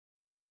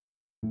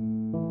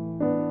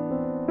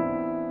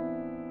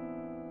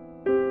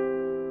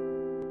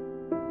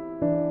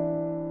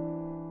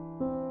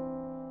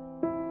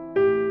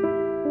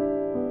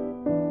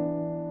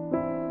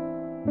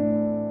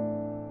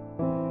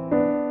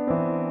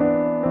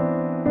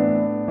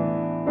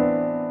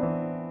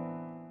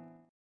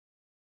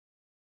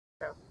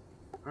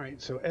All right,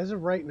 so as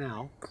of right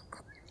now,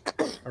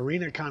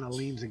 Arena kind of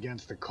leans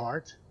against the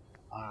cart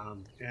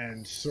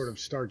and sort of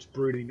starts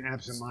brooding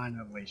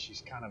absentmindedly.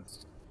 She's kind of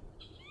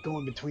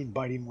going between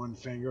biting one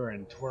finger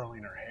and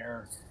twirling her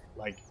hair,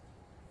 like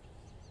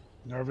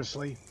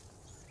nervously.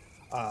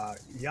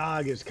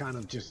 Yog is kind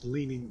of just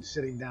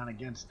sitting down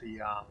against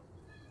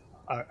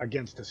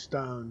the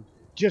stone,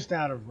 just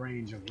out of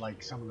range of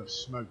like some of the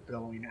smoke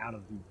billowing out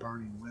of the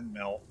burning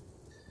windmill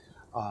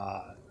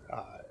uh,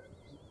 uh,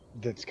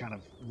 that's kind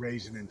of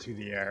raising into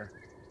the air.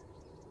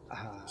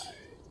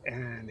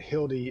 And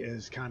Hilde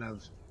is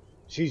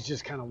she's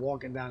just kind of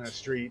walking down the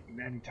street, and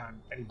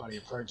anytime anybody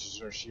approaches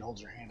her, she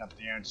holds her hand up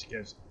in the air and she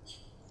goes,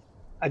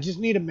 "I just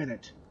need a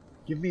minute.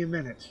 Give me a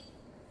minute."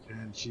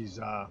 And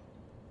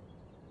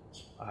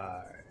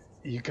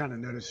you kind of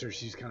notice her.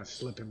 She's kind of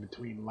slipping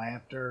between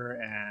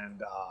laughter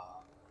and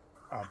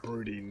a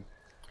brooding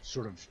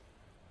sort of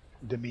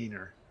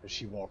demeanor as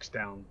she walks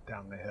down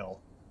the hill.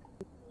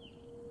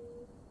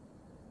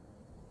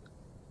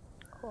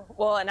 Cool.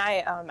 Well, and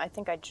I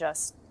think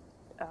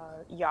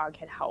Yog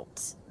had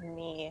helped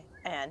me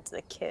and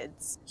the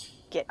kids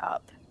get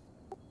up.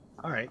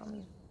 All right.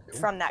 Cool.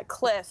 From that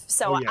cliff.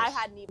 So yes. I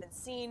hadn't even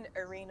seen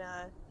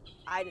Arena.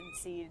 I didn't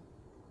see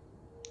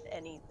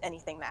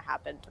anything that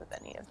happened with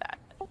any of that.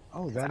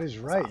 Oh, that is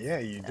right. Yeah,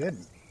 you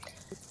didn't.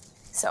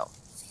 So,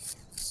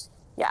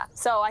 yeah.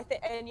 So I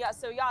think,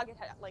 so Yog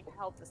had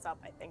helped us up,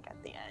 I think,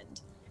 at the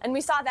end. And we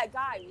saw that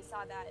guy. We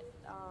saw that.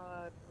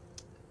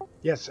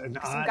 Yes, some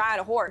guy on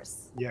a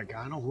horse. Yeah,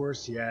 guy on a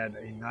horse. He had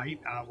a knight.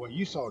 Well,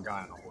 you saw a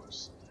guy on a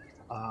horse.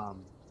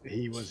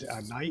 He was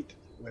a knight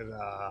with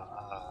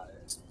a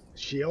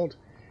shield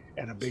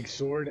and a big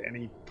sword, and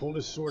he pulled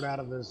his sword out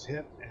of his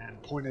hip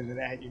and pointed it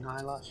at you,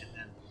 Nyla, and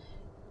then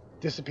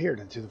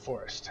disappeared into the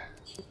forest.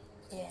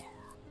 Yeah.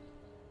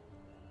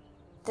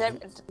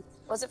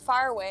 Was it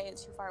far away?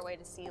 Too far away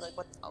to see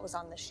what was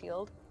on the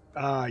shield?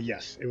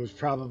 Yes, it was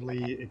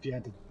probably if you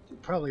had to,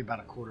 probably about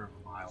a quarter of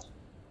a mile.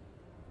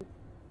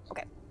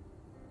 Okay.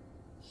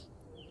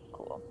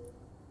 Cool.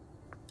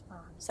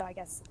 So I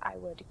guess I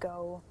would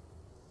go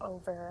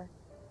over.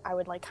 I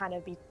would kind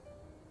of be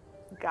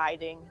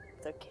guiding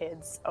the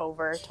kids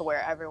over to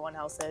where everyone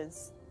else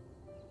is.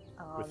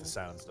 With the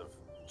sounds of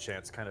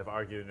Chance kind of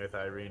arguing with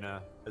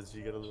Irina as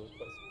you get a little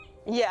closer.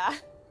 Yeah.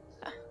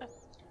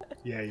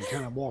 Yeah, you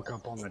kind of walk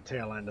up on the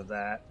tail end of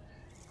that.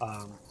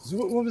 So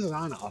what was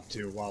Zahna up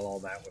to while all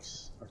that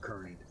was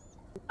occurring?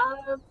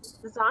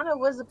 Zahna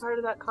was a part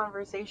of that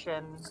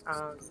conversation.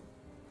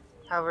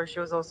 However, she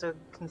was also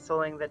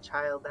consoling the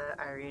child that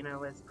Irina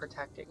was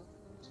protecting.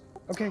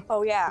 Okay.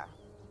 Oh, yeah.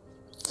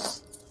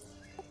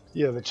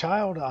 Yeah, the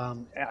child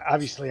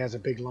obviously has a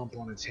big lump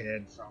on its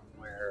head from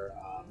where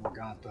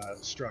Morgantha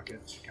struck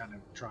it to kind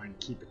of try and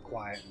keep it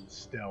quiet and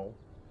still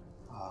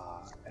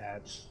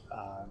at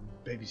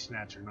Baby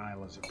Snatcher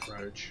Nyla's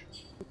approach.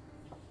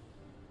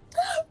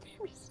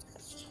 Baby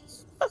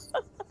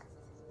Snatcher.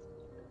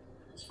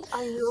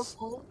 Are you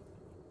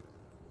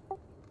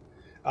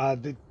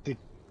okay? The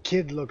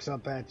kid looks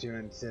up at you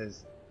and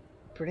says,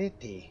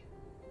 "Pretty."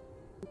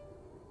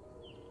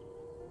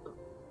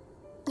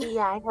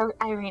 Yeah, I know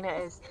Irina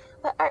is.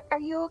 But are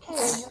you okay?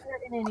 Are you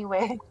hurt in any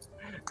way?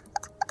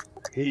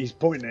 He's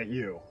pointing at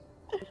you.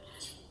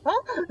 I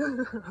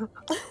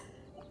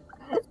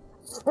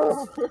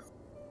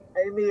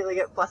immediately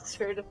get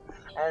flustered,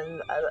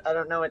 and I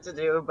don't know what to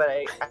do, but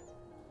I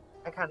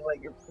kind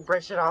of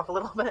brush it off a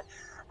little bit.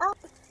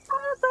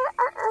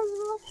 Are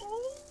you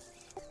okay?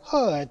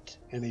 Hurt,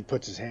 and he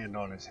puts his hand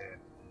on his head.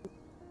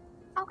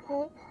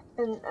 Okay.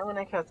 And when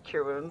I cast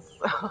Cure Wounds,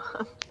 so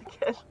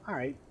all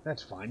right,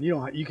 that's fine.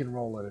 You can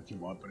roll it if you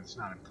want, but it's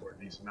not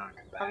important. He's not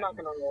combative. I'm not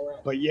gonna roll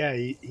it. But yeah,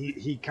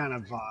 he kind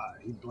of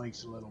he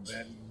blinks a little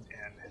bit,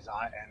 and his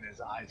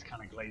eyes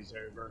kind of glaze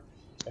over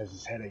as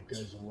his headache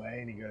goes away,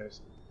 and he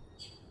goes,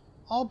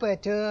 "All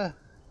better."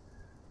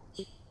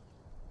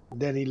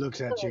 Then he looks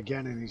at you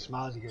again and he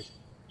smiles. He goes,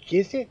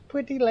 "Kiss it,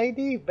 pretty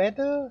lady,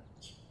 better."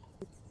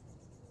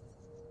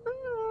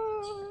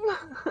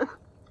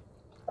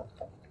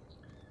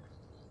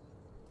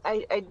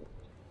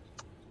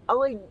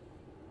 I'll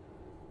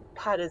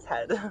pat his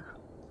head.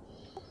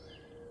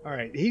 All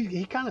right,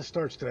 he kind of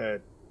starts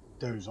to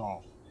doze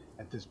off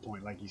at this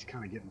point, like he's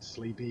kind of getting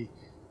sleepy.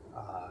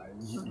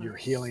 You're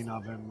healing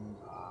of him,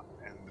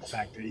 and the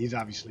fact that he's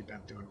obviously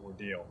been through an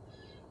ordeal.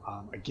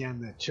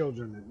 Again, the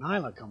children that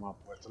Nyla come up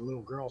with, the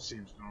little girl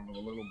seems normal. The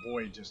little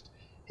boy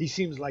he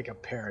seems like a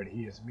parrot.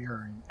 He is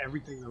mirroring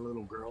everything the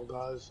little girl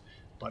does,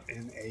 but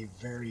in a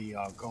very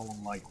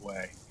golem-like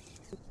way.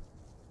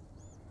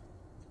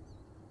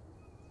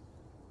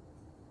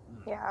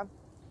 Yeah.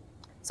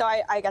 So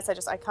I guess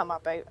I come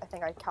up. I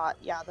think I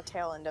caught the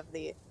tail end of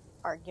the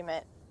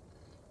argument,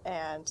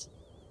 and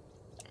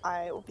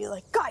I will be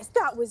like, guys,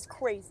 that was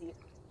crazy.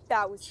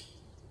 That was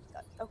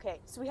okay.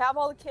 So we have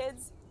all the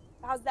kids.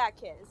 How's that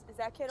kid? Is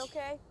that kid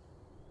okay?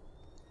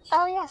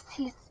 Oh yes,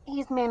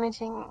 he's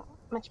managing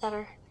much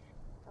better.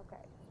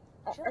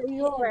 Okay. Are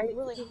you alright?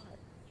 Really hard.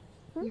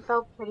 You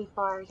fell pretty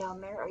far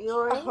down there. Are you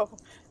alright?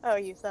 Oh,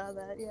 you saw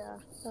that, yeah.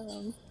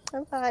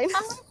 I'm fine. I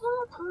kind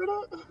of heard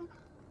it.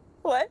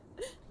 What?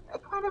 I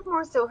kind of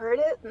more so heard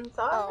it than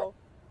saw it. Oh,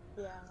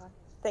 yeah.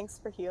 Thanks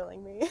for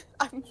healing me.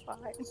 I'm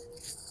fine.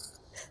 It's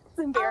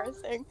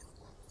embarrassing.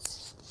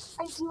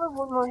 I do have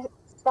one more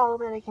spell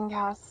that I can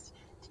cast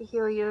to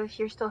heal you if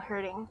you're still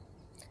hurting.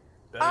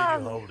 Better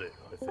you hold it,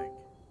 I think.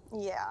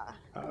 Yeah.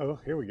 Uh-oh,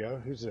 here we go.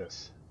 Who's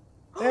this?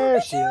 There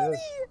It's she is.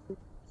 Hilde!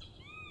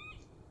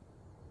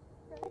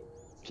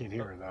 Can't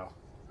hear her, though.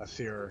 I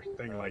see her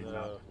thing lighting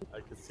up. I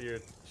can see her.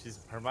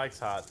 Her mic's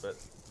hot, but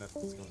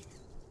nothing's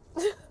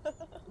going.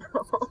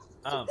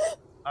 All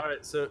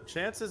right. So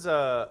Chance is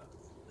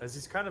as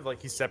he's kind of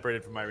like he's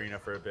separated from Irina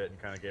for a bit and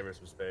kind of gave her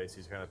some space.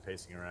 He's kind of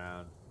pacing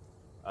around.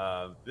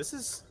 This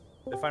is,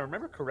 if I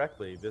remember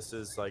correctly, this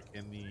is like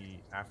in the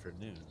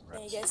afternoon, right?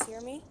 Can you guys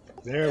hear me?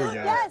 There we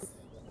go. Yes!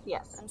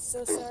 Yes. I'm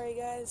so sorry,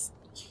 guys.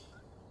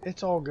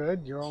 It's all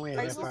good. You're only a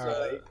Are you half hour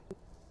okay? late.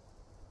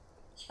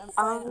 I'm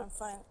fine. I'm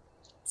fine.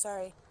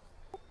 Sorry.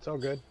 It's all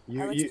good.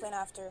 I'll explain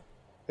after.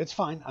 It's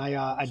fine.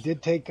 I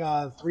did take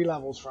 3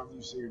 levels from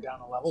you, so you're down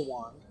to level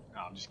 1. No,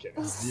 I'm just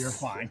kidding. You're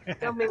fine.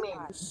 Don't be mean.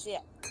 Ah,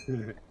 shit.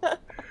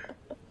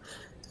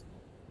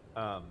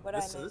 What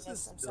this I mean is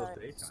is, I'm still sorry.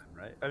 daytime,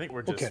 right? I think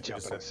we're We'll just catch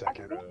up in a I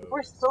second. think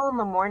we're still in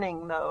the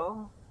morning,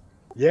 though.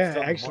 Yeah,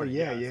 Still in the actually, morning,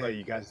 yeah, yeah, it's like-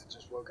 you guys have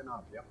just woken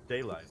up. Yep.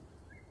 daylight.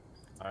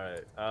 All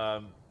right.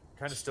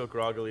 Kind of still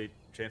groggily.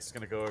 Chance is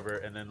gonna go over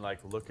and then like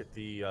look at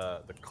the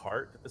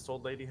cart that this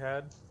old lady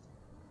had,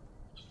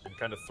 and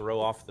kind of throw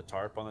off the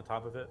tarp on the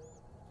top of it.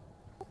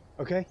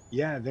 Okay.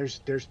 Yeah, there's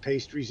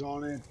pastries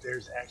on it.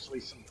 There's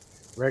actually some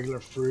regular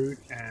fruit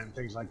and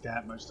things like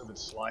that. Most of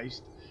it's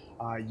sliced.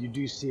 You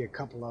do see a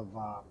couple of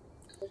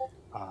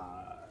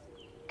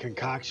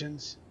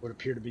concoctions, what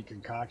appear to be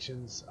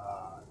concoctions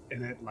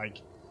in it,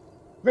 like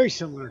very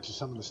similar to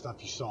some of the stuff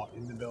you saw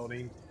in the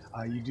building.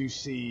 You do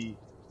see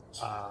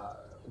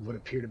what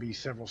appear to be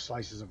several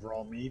slices of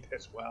raw meat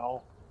as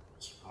well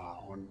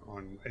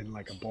in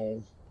like a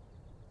bowl,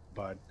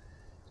 but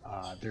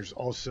there's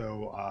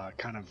also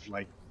kind of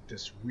like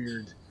this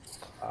weird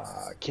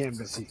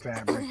canvasy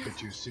fabric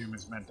that you assume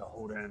is meant to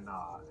hold in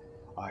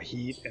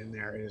heat, and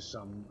there is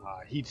some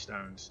heat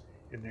stones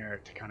in there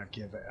to kind of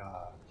give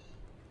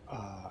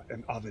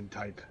an oven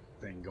type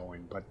thing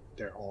going, but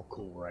they're all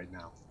cool right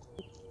now.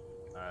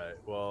 Alright,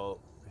 well,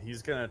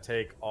 he's gonna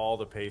take all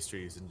the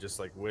pastries and just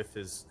like with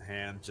his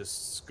hand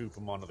just scoop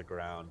them onto the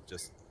ground,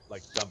 just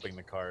like dumping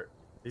the cart.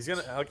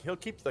 He'll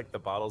keep like the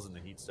bottles and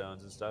the heat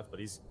stones and stuff, but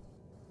he's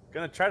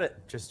gonna try to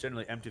just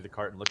generally empty the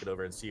cart and look it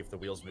over and see if the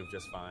wheels move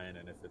just fine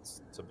and if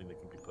it's something that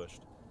can be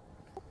pushed.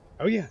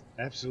 Oh yeah,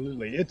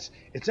 absolutely. It's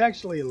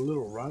actually a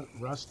little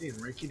rusty and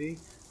rickety,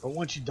 but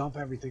once you dump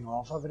everything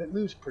off of it, it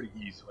moves pretty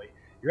easily.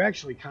 You're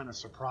actually kind of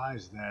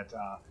surprised that,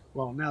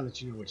 well, now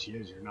that you know what she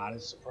is, you're not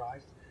as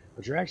surprised,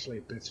 but you're actually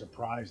a bit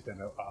surprised that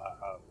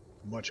a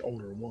much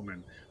older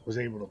woman was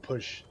able to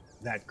push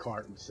that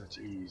cart with such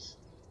ease,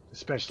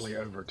 especially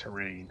over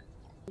terrain.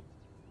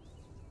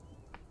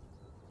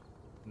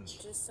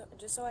 Just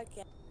so I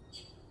can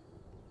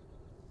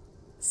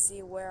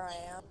see where I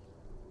am.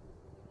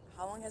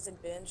 How long has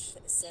it been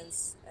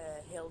since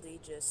Hilde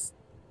just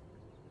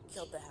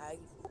killed the hag?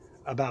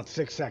 About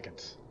 6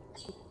 seconds.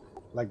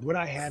 Like what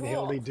I had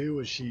Cool. Hilde do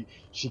was she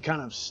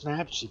kind of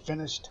snapped, she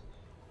finished.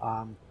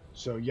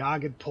 So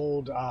Yog had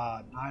pulled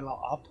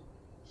Nyla up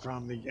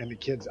and the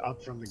kids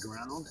up from the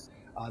ground.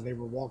 They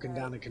were walking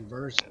down to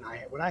converse, and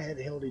what I had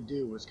Hilde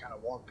do was kind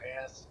of walk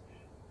past,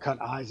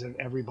 cut eyes at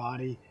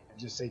everybody, and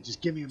just say,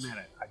 "Just give me a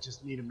minute. I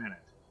just need a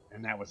minute,"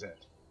 and that was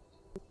it.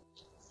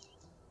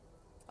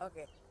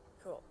 Okay,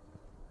 cool.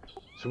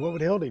 So what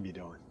would Hilde be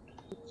doing?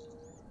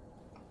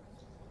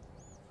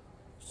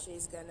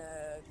 She's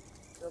gonna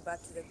go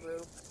back to the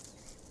group.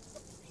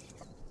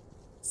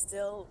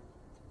 Still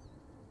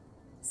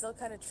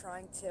kind of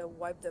trying to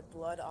wipe the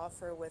blood off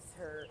her with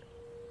her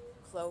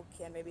cloak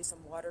and maybe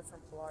some water from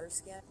water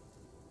skin.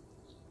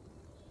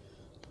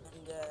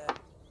 And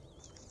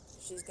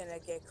she's gonna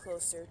get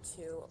closer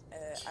to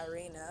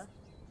Irina.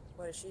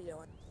 What is she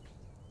doing?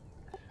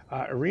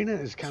 Irina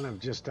is kind of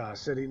just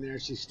sitting there.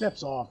 She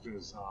steps off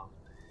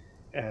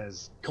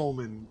as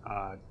Coleman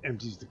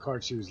empties the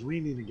cart. She was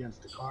leaning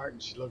against the cart,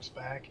 and she looks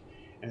back,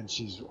 and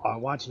she's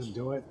watching him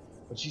do it.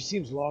 But she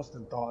seems lost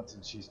in thoughts,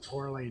 and she's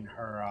twirling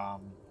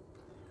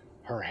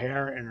her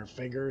hair and her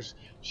fingers.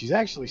 She's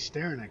actually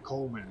staring at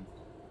Coleman.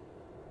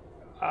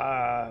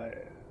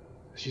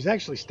 She's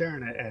actually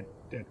staring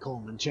at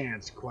Coleman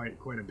Chance quite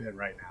a bit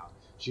right now.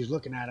 She's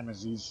looking at him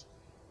as he's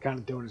kind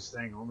of doing his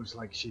thing, almost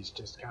like she's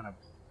just kind of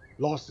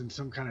lost in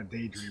some kind of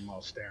daydream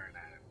while staring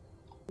at him.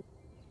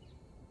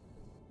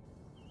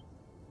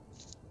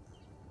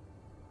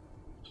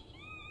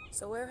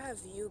 So where have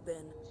you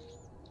been?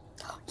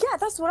 Yeah,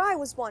 that's what I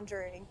was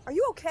wondering. Are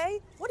you okay?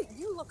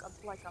 You look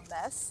like a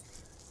mess.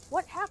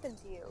 What happened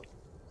to you?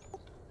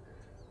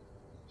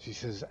 She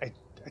says, I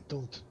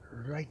don't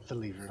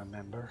rightfully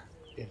remember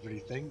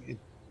everything.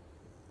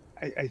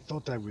 I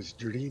thought I was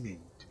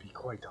dreaming, to be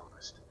quite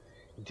honest.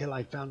 until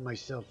I found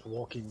myself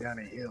walking down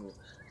a hill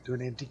to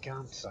an empty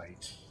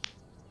campsite.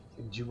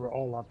 And you were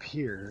all up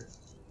here,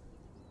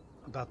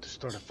 about to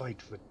start a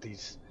fight with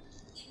these,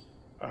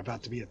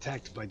 about to be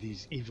attacked by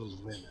these evil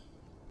women.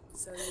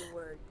 So you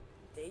were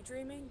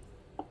daydreaming?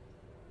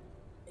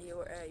 You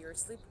were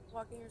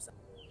sleepwalking or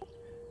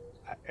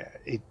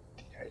something?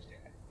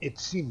 It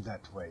seemed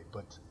that way,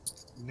 but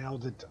now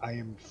that I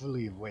am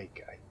fully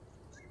awake,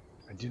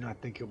 I do not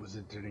think it was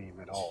a dream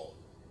at all.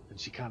 And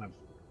she kind of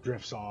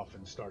drifts off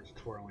and starts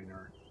twirling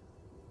her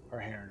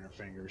hair in her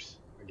fingers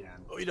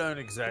again. We don't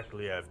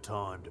exactly have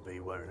time to be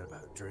worrying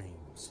about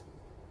dreams.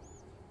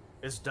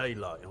 It's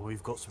daylight and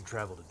we've got some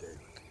travel to do.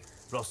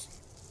 Plus,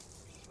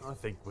 I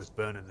think with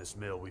burning this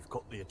mill, we've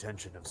got the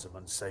attention of some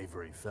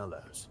unsavory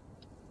fellows.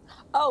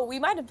 Oh, we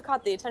might have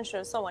caught the attention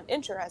of someone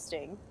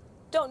interesting.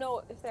 Don't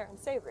know if they're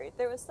unsavory.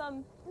 There was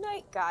some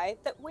night guy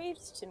that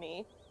waved to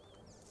me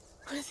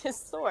with his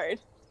sword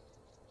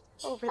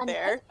over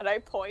there, and I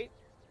point.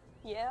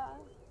 Yeah.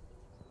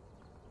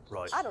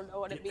 Right. I don't know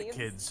what it means.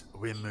 Kids,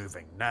 we're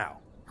moving now.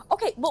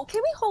 Okay, well,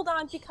 can we hold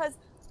on, because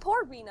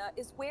poor Rena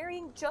is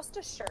wearing just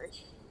a shirt.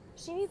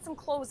 She needs some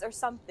clothes or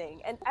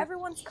something, and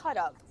everyone's cut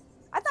up.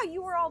 I thought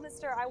you were all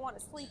Mr. I want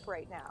to sleep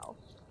right now.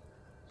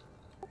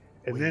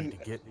 And we then need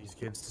to get these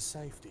kids to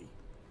safety.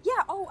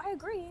 Yeah, oh, I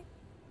agree.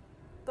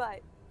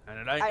 But and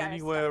it ain't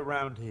anywhere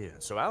around here,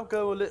 so I'll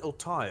go a little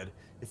tired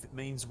if it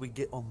means we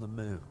get on the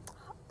moon.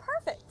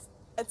 Perfect.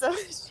 And so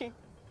she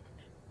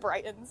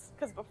brightens,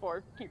 because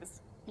before he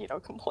was,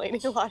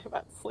 complaining a lot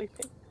about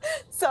sleeping.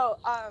 So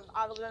I'm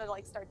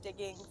gonna start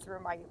digging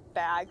through my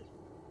bag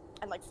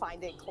and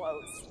finding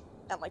clothes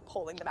and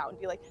pulling them out and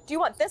be like, do you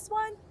want this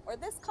one or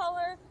this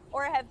color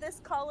or I have this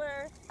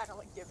color? Kind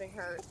of giving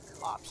her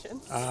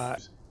options.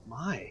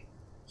 My,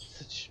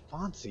 such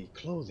fancy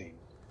clothing.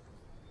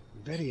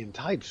 Very in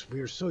types.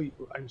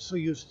 I'm so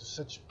used to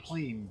such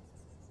plain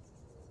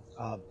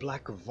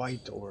black or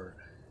white or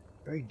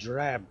very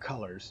drab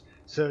colors.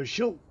 So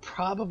she'll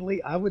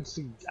probably, I would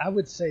say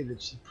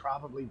that she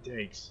probably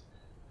takes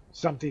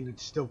something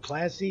that's still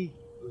classy,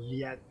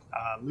 yet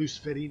loose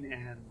fitting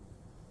and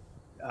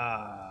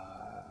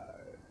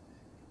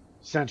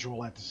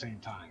sensual at the same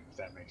time, if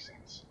that makes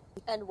sense.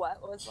 And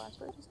what was the last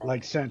word you said?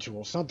 Like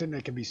sensual, something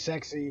that can be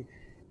sexy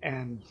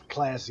and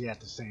classy at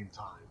the same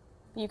time.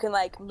 You can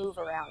move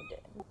around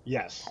in.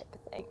 Yes. Type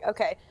of thing.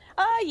 Okay.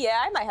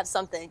 Yeah, I might have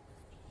something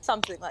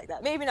like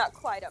that. Maybe not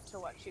quite up to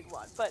what she'd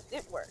want, but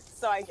it works.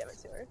 So I give it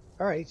to her.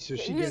 All right. So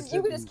she gets.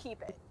 You can just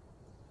keep it.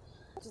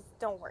 Just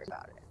don't worry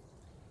about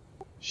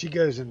it. She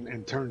goes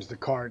and turns the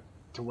cart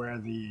to where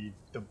the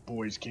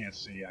boys can't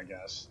see, I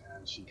guess,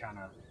 and she kind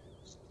of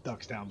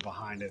ducks down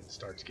behind it and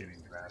starts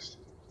getting dressed.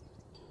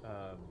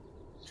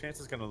 Chance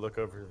is gonna look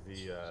over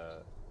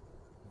the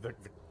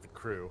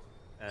crew,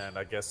 and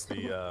I guess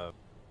the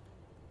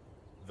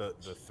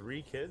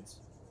three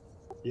kids.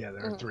 Yeah,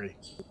 there are three.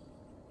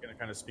 Gonna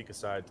kind of speak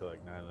aside to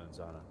Nyla and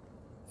Zahna.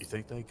 You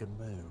think they can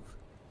move?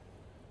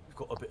 We've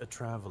got a bit of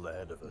travel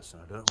ahead of us,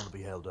 and I don't want to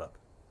be held up.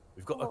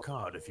 We've got a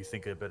cart if you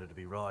think they're better to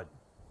be riding.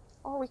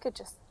 Or we could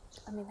just,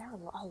 they're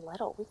all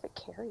little. We could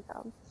carry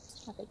them.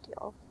 It's not a big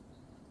deal.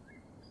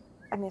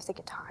 If they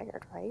get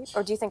tired, right?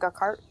 Or do you think a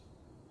cart?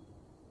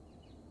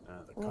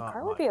 The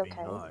cart would be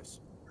okay. Nice,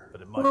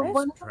 but it might be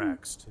some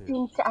tracks too.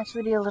 Seems to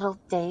actually be a little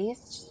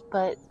dazed,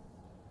 but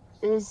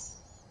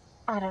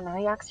I don't know,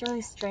 he acts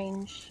really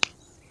strange.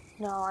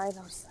 No, I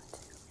noticed that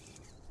too.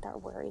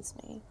 That worries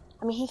me.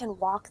 He can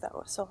walk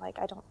though, so I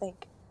don't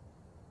think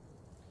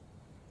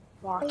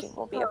walking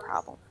will be a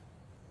problem.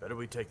 Better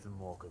we take them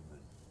walking then.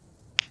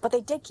 But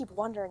they did keep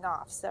wandering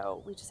off,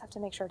 so we just have to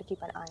make sure to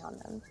keep an eye on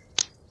them.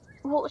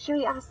 Well, should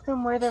we ask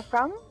them where they're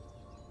from?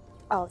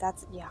 Oh,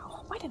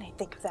 why didn't I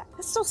think of that?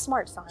 That's so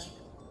smart, son.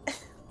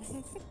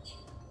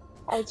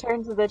 I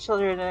turn to the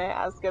children and I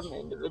ask them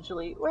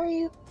individually,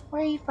 where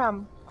are you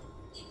from?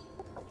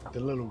 The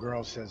little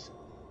girl says,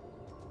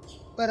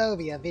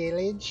 Barovia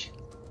village.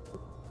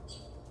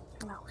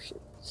 Oh,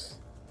 shoot.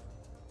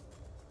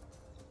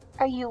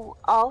 Are you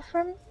all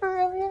from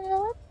Barovia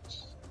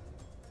village?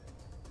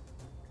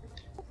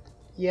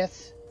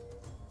 Yes.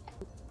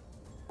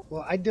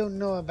 Well, I don't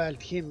know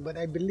about him, but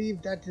I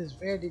believe that is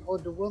where the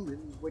older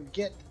woman would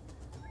get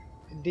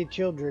the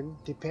children.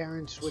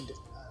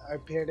 Our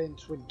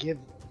parents would give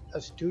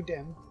us to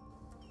them.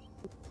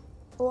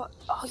 What?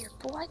 Oh,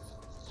 what?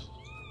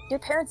 Your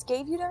parents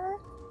gave you to her?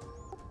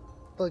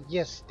 But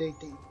yes, they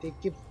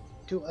give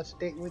to us.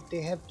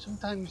 They have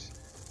sometimes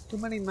too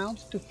many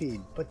mouths to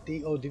feed, but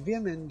the older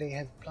women, they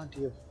have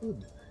plenty of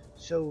food.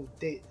 So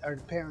our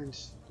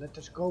parents let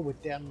us go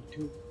with them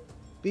to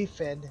be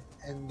fed,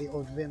 and the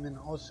old women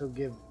also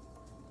give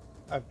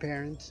our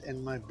parents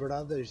and my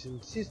brothers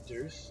and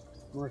sisters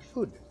more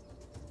food.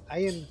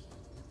 I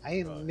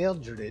am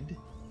Mildred.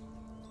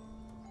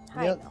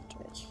 Hi,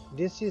 Mildred.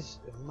 This is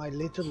my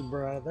little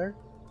brother,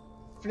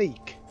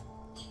 Freak.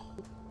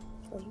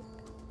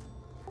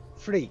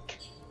 Freak.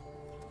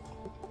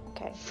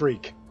 Okay.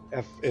 Freak.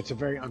 It's a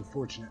very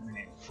unfortunate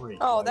name. Freak.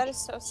 Oh, that is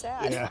so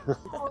sad. Yeah.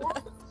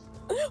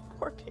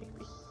 Poor baby.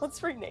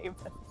 Let's rename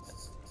him.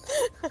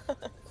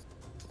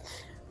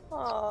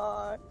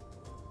 Aww.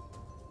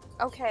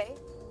 Okay.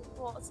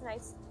 Well, it's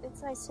nice.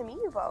 It's nice to meet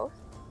you both.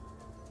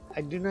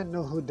 I do not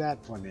know who that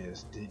one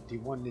is. The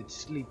one that's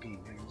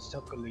sleeping and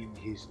suckling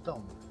his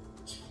thumb.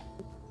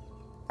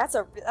 That's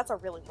a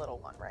really little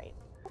one, right?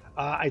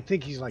 I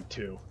think he's like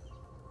 2.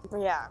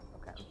 Yeah.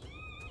 Okay.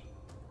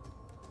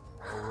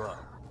 All right.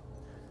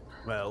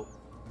 Well,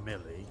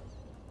 Millie,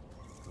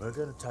 we're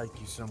going to take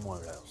you somewhere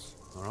else,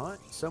 all right?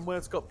 Somewhere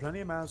that's got plenty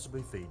of mouths to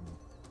be feeding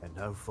and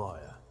no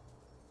fire.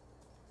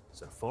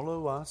 So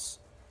follow us,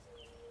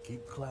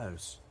 keep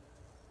close,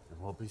 and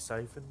we'll be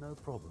safe and no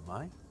problem,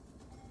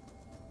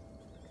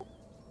 eh?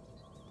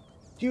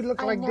 You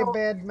look I like the know.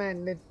 bad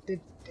man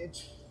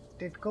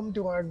that come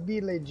to our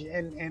village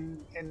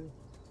and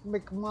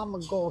make mama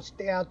go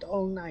stay out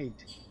all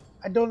night.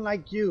 I don't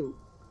like you.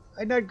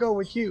 I not go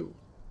with you.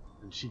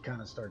 And she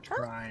kind of starts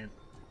crying.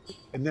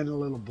 And then the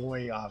little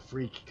boy,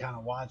 Freak, kind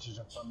of watches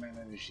her for a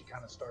minute and she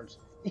kind of starts.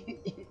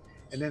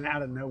 And then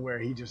out of nowhere,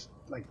 he just,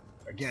 like,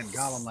 again,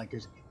 Gollum, like,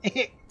 goes.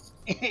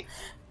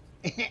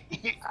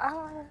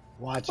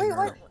 Watching Wait,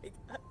 her.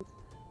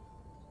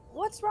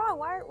 what's wrong?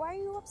 Why are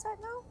you upset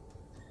now?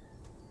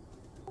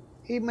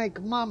 He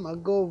make mama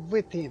go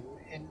with him,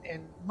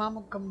 and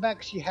mama come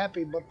back, she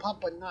happy, but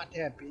papa not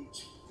happy.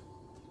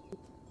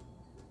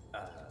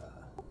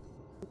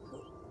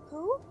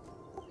 Who?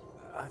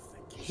 I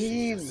think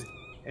Him.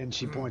 And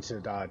she points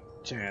at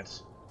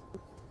Chance.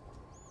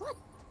 What?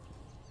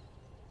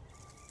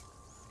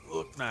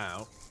 Look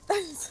now.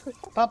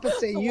 Papa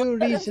say you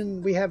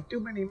reason we have too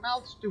many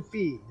mouths to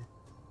feed.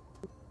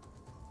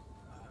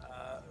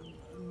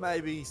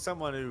 Maybe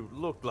someone who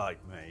looked like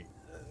me.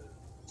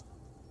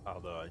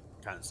 Although I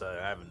can't say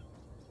I haven't.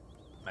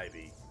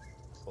 Maybe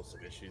caused some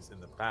issues in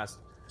the past.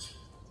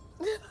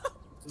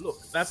 Look,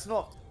 that's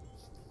not.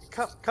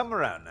 Come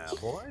around now,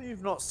 boy.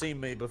 You've not seen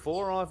me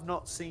before. I've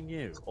not seen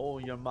you or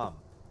your mum.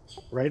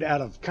 Right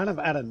out of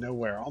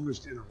nowhere,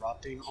 almost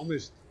interrupting,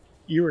 almost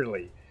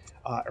eerily,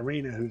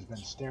 Arena, who's been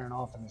staring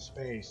off into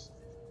space.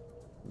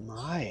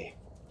 My,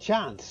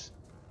 Chance,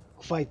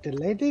 quite the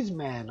ladies'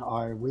 man,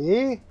 are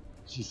we?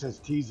 She says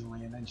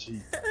teasingly, and then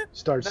she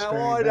starts Now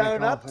staring I'd back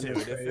own off up to into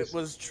it if space. it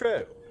was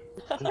true.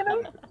 But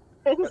now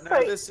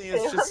Insight. this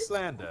is just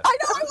slander. I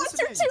know. I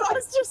Listen was too. I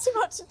was just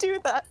about to do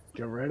that.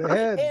 Go right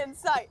ahead.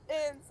 Insight.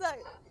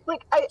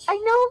 Like I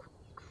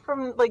know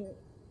from like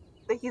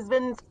that he's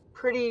been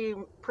pretty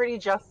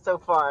just so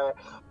far,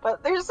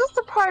 but there's just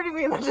a part of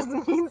me that just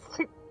needs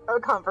a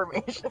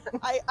confirmation.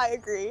 I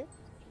agree.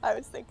 I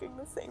was thinking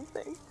the same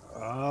thing.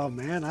 Oh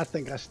man, I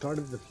think I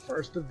started the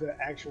first of the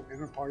actual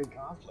inter-party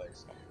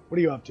conflicts. What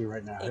are you up to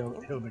right now,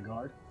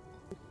 Hildegard?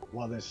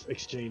 While this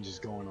exchange is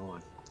going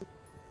on.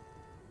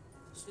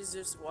 She's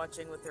just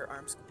watching with her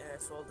arms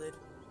folded.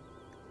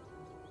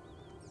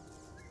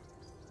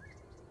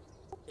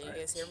 Can you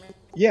guys hear me?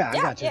 Yeah,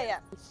 I got you. Yeah.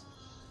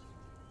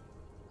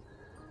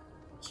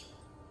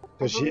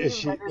 Does she? Is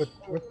she? I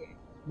believe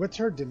What's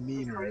her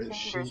demeanor? Is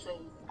she? versus-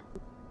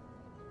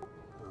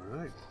 All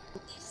right.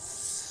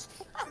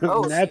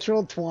 Oh,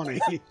 Natural 20.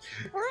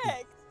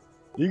 Frick.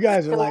 You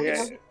guys are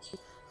like.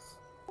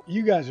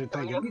 You guys are I'm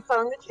thinking gonna be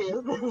telling the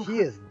truth. he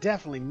is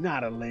definitely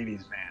not a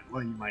ladies' man.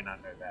 Well, you might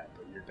not know that,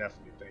 but you're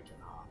definitely thinking,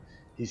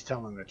 he's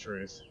telling the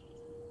truth.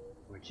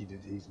 Like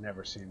he's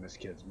never seen this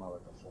kid's mother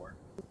before.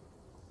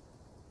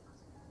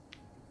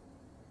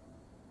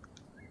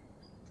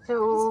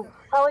 So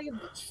probably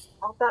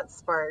off that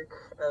spark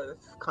of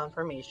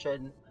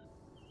confirmation,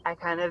 I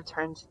kind of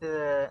turn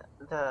to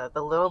the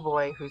little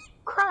boy who's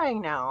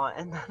crying now,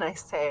 and then I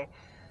say,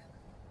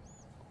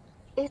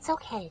 It's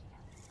okay.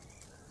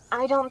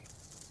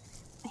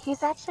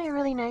 He's actually a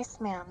really nice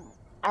man.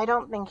 I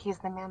don't think he's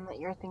the man that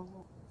you're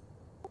thinking.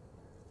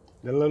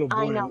 The little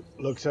I boy know.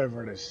 looks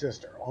over at his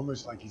sister,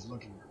 almost like he's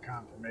looking for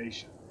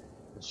confirmation.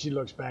 But she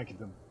looks back at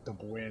the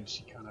boy, and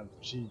she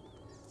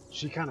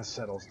kind of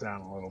settles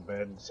down a little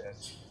bit and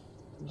says,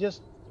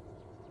 Just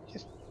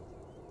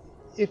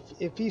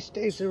if he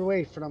stays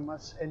away from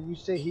us and you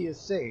say he is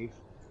safe,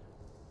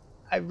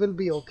 I will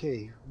be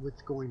okay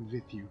with going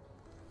with you.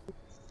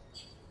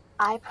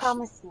 I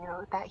promise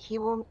you that he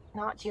will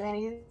not do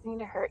anything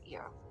to hurt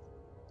you.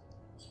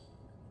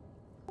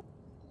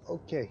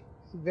 Okay.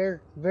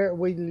 Where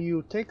will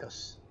you take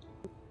us?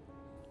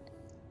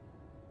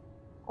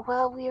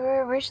 Well, we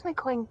were originally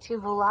going to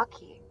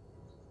Vallaki.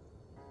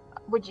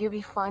 Would you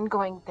be fine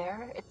going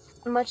there?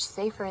 It's much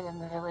safer than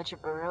the village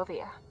of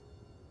Barovia.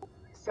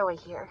 So I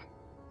hear.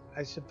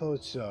 I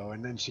suppose so.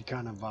 And then she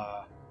kind of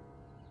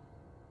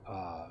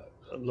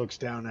looks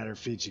down at her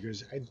feet. She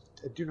goes, I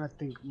do not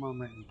think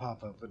Mama and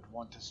Papa would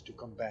want us to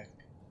come back.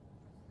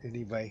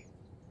 Anyway,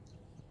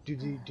 do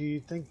you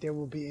think there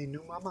will be a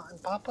new Mama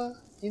and Papa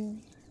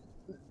in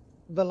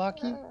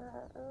Vallaki?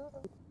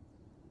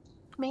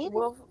 Maybe.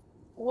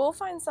 We'll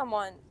find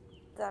someone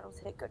that'll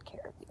take good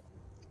care of you.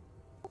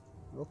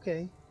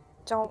 Okay.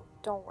 Don't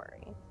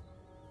worry.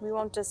 We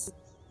won't just.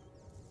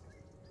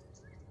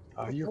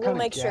 you're We'll kind of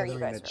make sure gathering you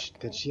guys that, are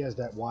okay. that she has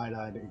that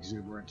wide-eyed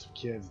exuberance of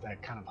kids,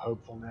 that kind of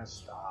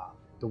hopefulness.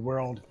 the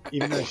world,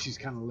 even though she's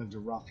kind of lived a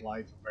rough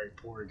life, a very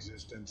poor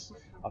existence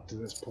up to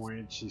this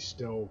point, she's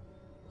still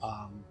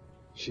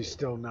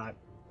not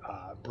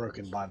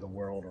broken by the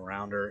world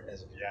around her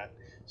as of yet.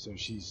 So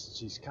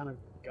she's kind of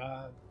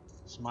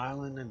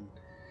smiling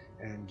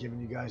and giving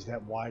you guys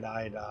that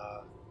wide-eyed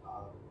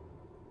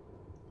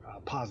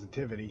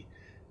positivity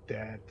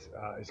that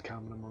is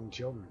common among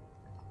children.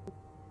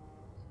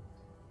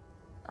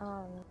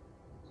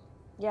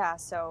 Yeah,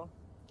 so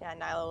yeah,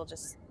 Nyla will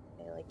just say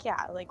like,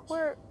 yeah, like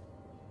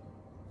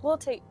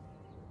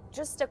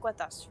just stick with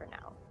us for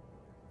now.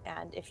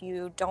 And if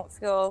you don't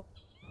feel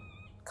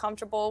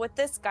comfortable with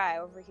this guy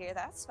over here,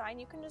 that's fine.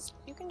 You can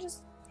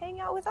just hang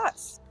out with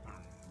us.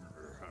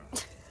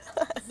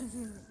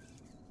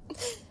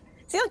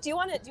 See, look, do you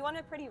want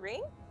a pretty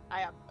ring? I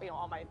have,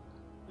 all my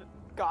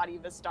gaudy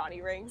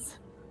Vistani rings.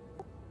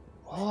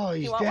 Oh,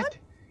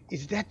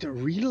 is that the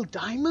real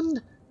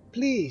diamond?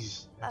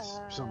 Please. That's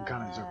some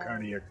kind of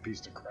zirconia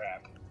piece of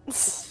crap.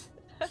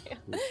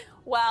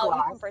 Well,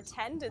 you can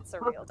pretend it's a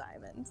real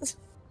diamond.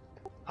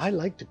 I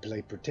like to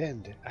play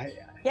pretend.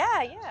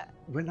 Yeah.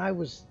 When I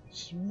was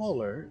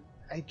smaller,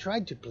 I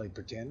tried to play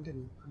pretend,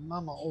 and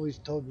Mama always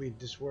told me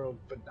this world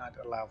would not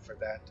allow for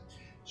that.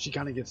 She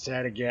kind of gets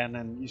sad again,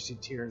 and you see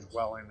tears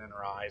welling in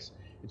her eyes.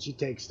 And she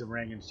takes the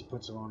ring and she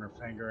puts it on her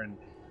finger, and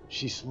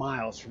she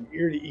smiles from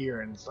ear to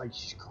ear, and it's like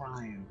she's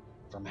crying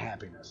from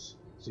happiness.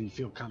 So you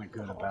feel kind of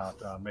good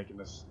about making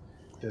this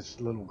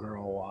little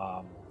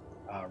girl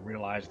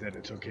realize that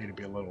it's okay to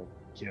be a little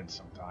kid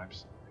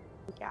sometimes.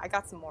 Yeah, I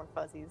got some more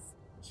fuzzies.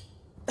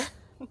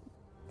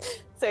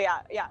 So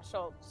yeah,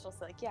 she'll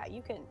say like, yeah,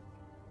 you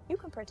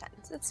can pretend.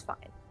 It's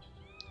fine.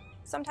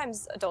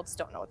 Sometimes adults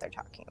don't know what they're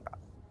talking about.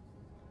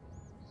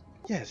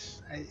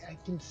 Yes, I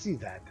can see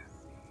that.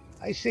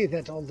 I say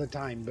that all the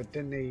time, but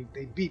then they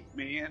beat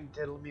me and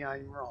tell me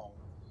I'm wrong.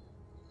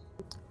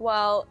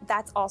 Well,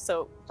 that's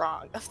also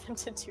wrong of them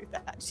to do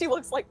that. She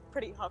looks like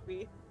pretty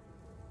huffy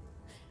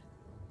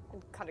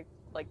and kind of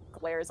like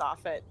glares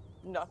off at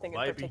nothing in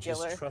particular.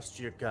 Maybe just trust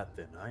your gut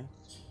then, eh?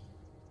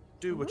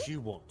 Do what you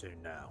want to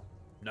now.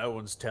 No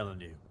one's telling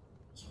you.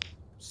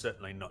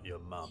 Certainly not your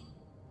mum.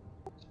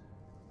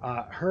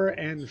 Her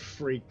and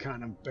Freak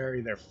kind of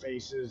bury their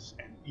faces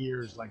and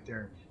ears like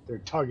they're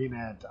tugging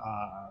at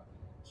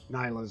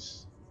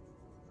Nyla's.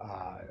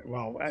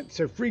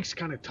 So Freak's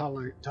kind of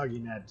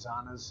tugging at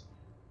Zahna's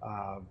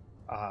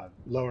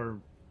lower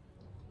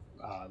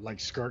like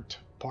skirt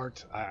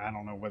part. I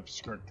don't know what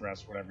skirt,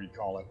 dress, whatever you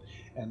call it.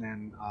 And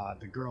then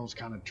the girl's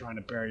kind of trying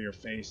to bury her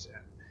face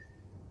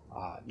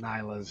in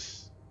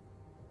Nyla's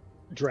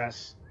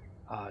dress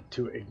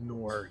to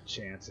ignore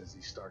Chance as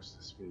he starts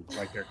to speak,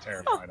 like they're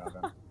terrified of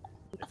him.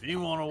 If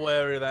you want to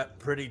wear that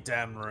pretty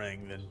damn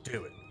ring, then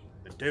do it.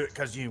 And do it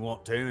because you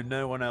want to, and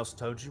no one else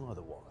told you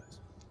otherwise.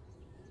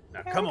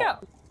 Now, come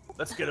on.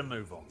 Let's get a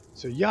move on.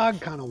 So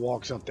Yog kind of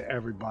walks up to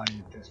everybody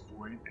at this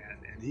point,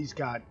 and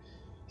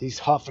he's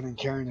huffing and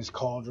carrying his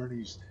cauldron.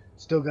 He's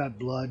still got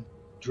blood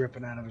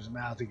dripping out of his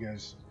mouth. He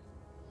goes,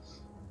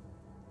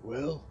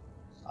 well,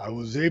 I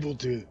was able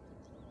to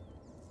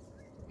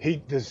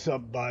heat this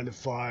up by the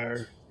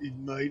fire. It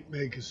might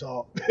make us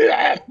all...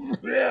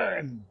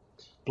 and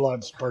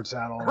blood spurts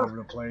out all over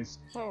the place.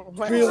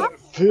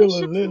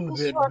 Feel a little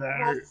bit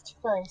better.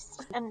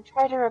 First and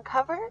try to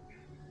recover.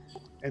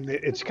 And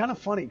it's kind of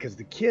funny because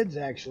the kids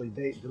actually,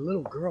 the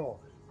little girl,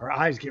 her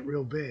eyes get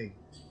real big.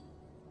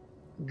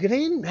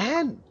 Green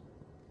man,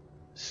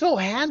 so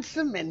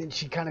handsome, and then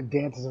she kind of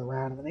dances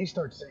around him, and they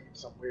start singing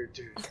some weird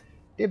tune.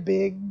 The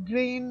big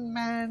green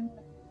man,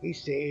 he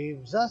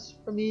saves us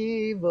from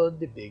evil.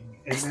 The big,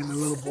 and then the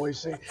little boys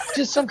sing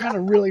just some kind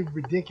of really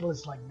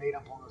ridiculous, like made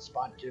up on the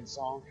spot kid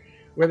song,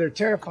 where they're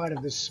terrified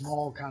of this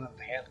small kind of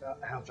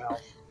half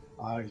elf,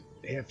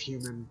 half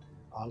human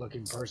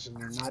looking person.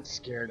 They're not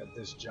scared of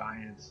this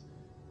giant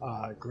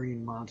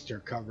green monster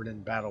covered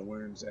in battle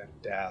wounds and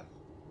death.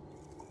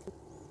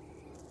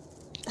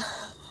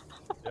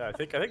 Yeah, I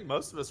think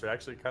most of us are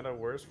actually kind of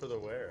worse for the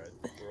wear.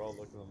 I think we're all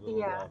looking a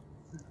little rough.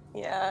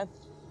 Yeah.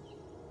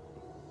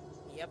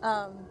 Yep.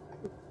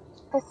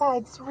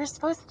 Besides, we're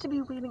supposed to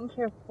be waiting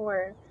here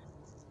for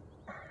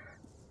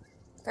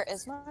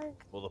Ismark?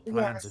 Well, the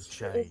plans have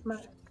changed.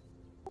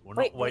 We're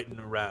not waiting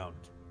around.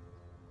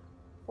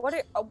 What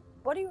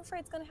are you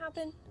afraid is going to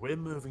happen? We're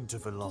moving to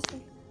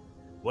Vallaki.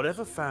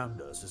 Whatever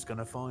found us is going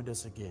to find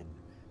us again.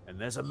 And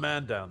there's a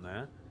man down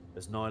there,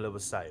 as Nyla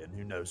was saying,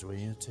 who knows we're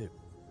here too.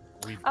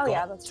 We've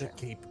got to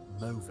keep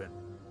moving.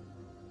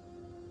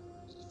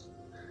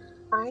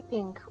 I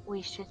think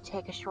we should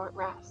take a short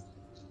rest.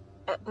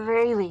 At the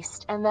very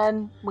least, and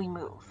then we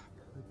move.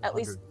 At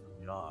least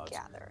yards,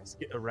 gathers.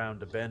 get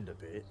around a bend a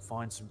bit,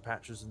 find some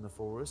patches in the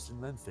forest,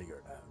 and then figure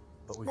it out.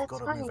 But we've got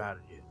to move out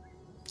of here.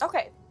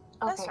 Okay,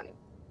 that's fine.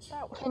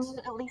 That works. Can you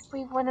at least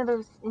leave one of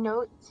those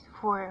notes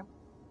for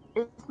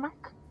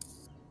Ismark?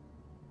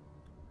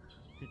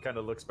 He kind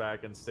of looks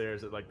back and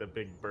stares at like the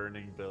big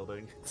burning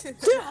building. And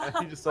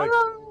he just like.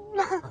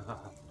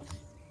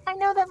 I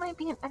know that might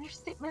be an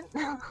understatement,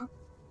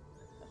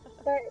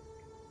 but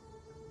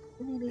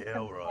Maybe Yeah,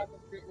 some all right.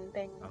 written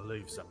thing. I'll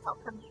leave some.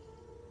 Help him.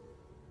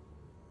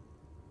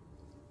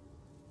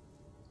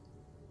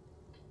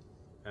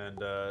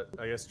 And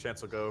I guess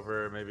Chance will go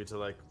over maybe to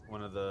like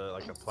one of the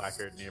like a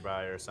placard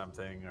nearby or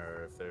something,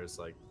 or if there's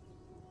like.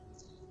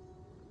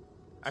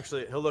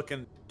 Actually, he'll look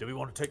in. Do we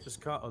want to take this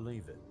cart or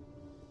leave it?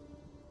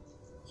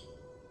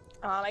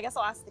 I guess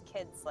I'll ask the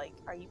kids, like,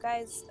 are you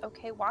guys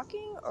okay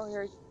walking,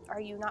 or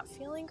are you not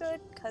feeling good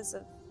because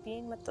of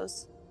being with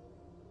those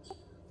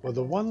Well,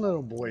 the one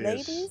little boy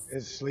ladies?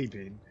 is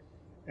sleeping,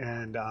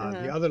 and the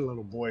Mhm. other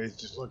little boy is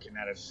just looking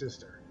at his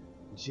sister.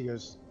 And she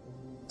goes,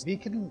 we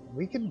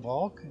can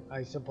walk,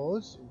 I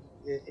suppose,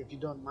 if you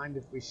don't mind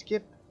if we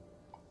skip."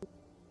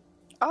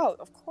 Oh,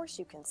 of course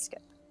you can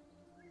skip.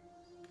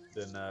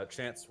 Then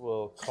Chance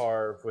will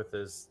carve with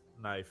his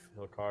knife.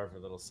 He'll carve a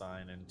little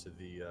sign into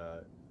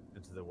the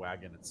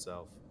wagon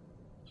itself,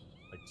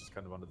 like just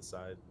kind of onto the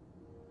side,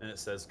 and it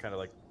says kind of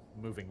like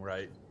moving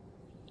right.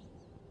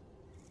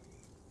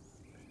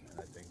 And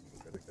I think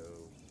we're gonna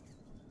go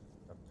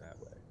up that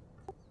way.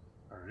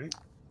 All right.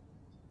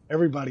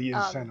 Everybody is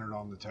Um, centered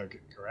on the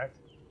token, correct?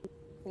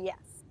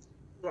 Yes.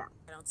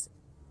 I don't see.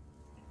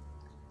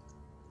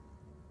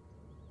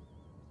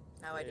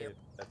 Now I do.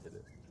 That did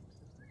it.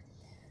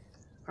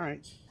 All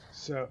right.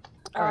 So,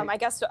 all right. I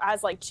guess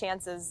as like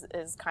Chance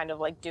is kind of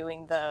like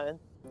doing the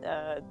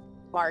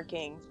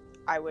marking,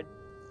 I would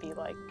be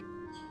like,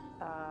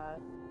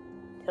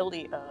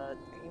 Hilde, are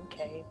you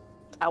okay?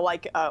 I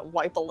like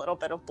wipe a little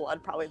bit of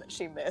blood probably that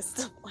she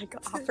missed like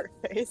off her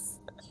face.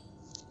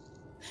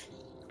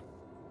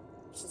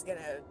 She's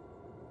gonna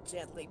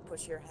gently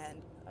push your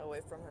hand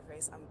away from her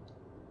face. I'm just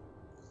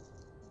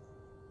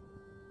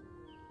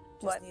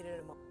What? needed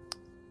a moment.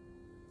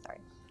 Sorry,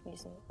 you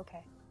see?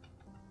 Okay.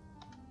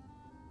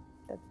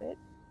 That's it.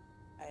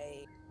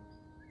 I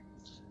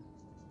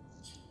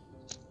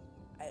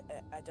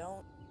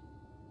don't.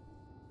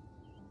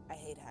 I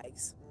hate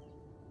hags.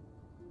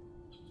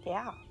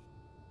 Yeah.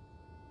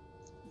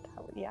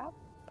 Yeah.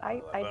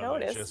 I I've only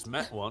noticed. just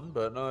met one,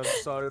 but I've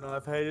decided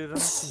I've hated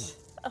them.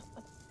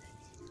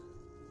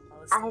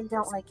 I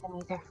don't like him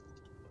either.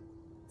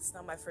 It's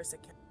not my first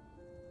account.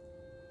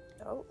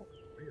 Oh.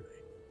 Really?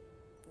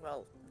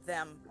 Well,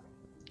 them,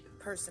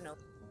 personal,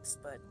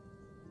 but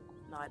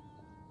not.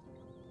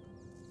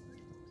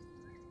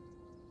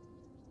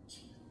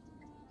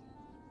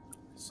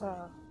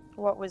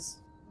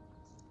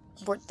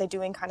 Were they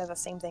doing kind of the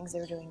same things they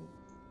were doing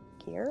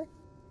here?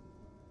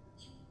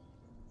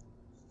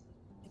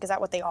 Like, is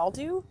that what they all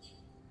do?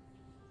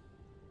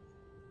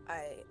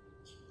 I'm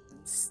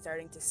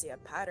starting to see a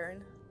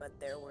pattern, but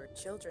there were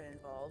children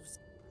involved.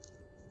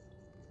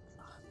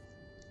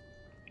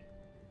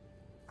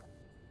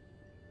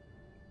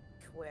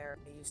 Where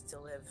I used to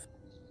live.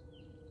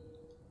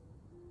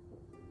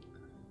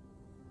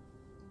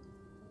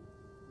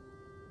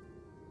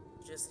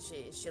 Just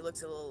she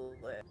looks a little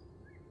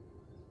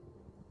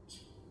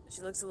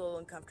she looks a little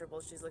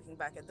uncomfortable. She's looking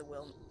back at the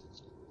will.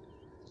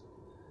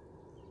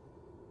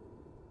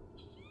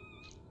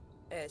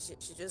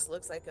 She just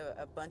looks like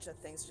a bunch of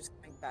things just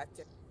coming back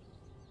to her.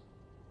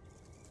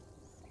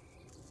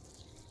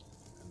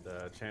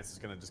 And Chance is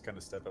gonna just kind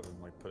of step up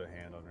and like put a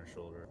hand on her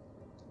shoulder.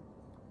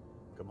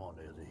 Come on,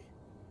 Hilde.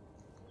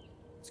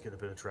 Let's get a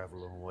bit of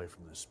travel away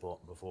from this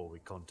spot before we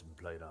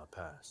contemplate our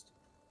past.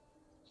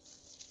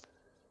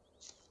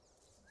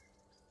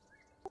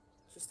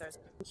 She starts.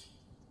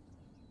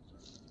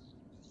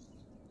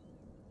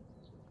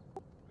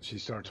 She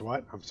starts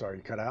what? I'm sorry,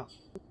 you cut out.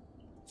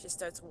 She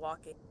starts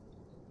walking.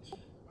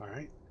 All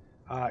right.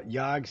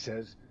 Yog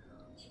says,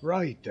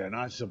 "Right then,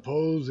 I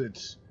suppose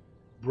it's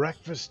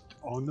breakfast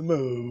on the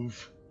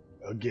move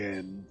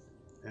again."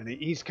 And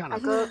he's kind I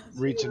of go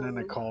reaching to in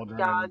the cauldron.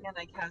 Yog and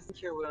I cast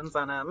Cure Wounds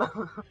on him.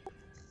 All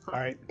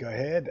right, go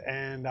ahead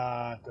and go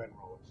ahead and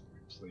roll it for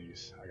me,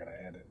 please. I gotta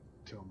add it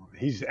to him.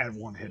 He's at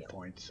 1 hit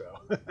point, so.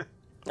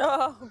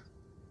 Oh,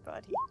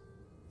 buddy.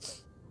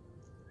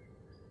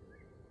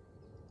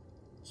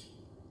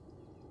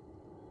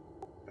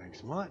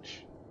 Thanks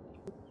much.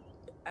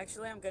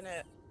 Actually, I'm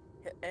gonna.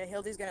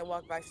 Hildy's gonna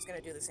walk by. She's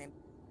gonna do the same.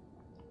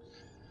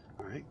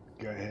 All right,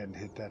 go ahead and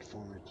hit that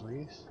for me,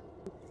 please.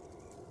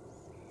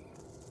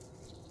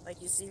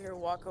 Like you see her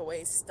walk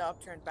away,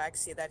 stop, turn back,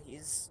 see that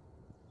he's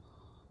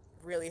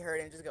really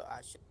hurt, and just go, ah,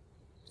 shit.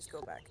 Just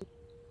go back.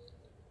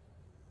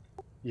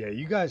 Yeah,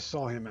 you guys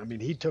saw him. I mean,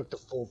 he took the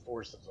full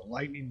force of the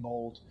lightning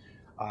bolt.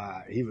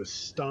 He was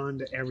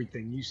stunned,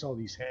 everything. You saw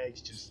these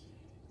hags just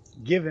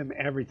give him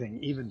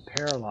everything, even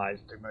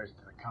paralyzed through most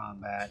of the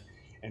combat.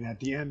 And at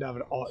the end of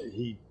it, all,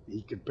 he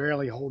could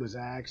barely hold his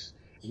axe,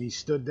 and he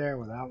stood there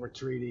without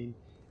retreating.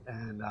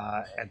 And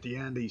at the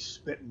end, he's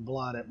spitting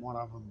blood at one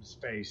of them's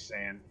face,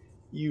 saying,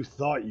 "You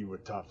thought you were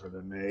tougher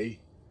than me."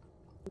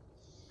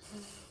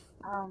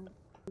 And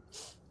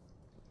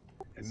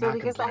So not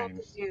because I have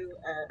complain. to do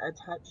a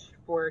touch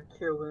for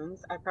Cure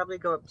Wounds, I probably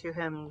go up to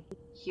him,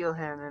 heal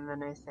him, and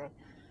then I say,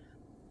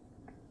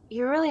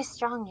 You're really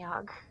strong,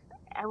 Yog.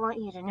 I want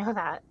you to know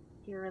that.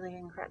 "You're really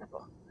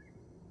incredible."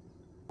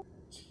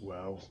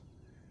 Well,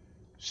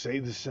 say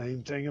the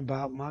same thing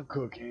about my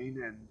cooking,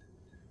 and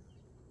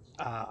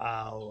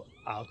I'll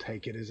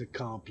take it as a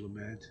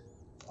compliment.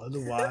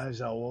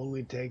 Otherwise, I'll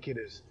only take it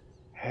as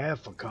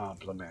half a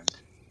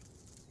compliment.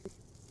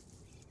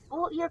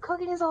 Well, your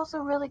cooking is also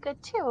really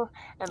good too.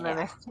 And then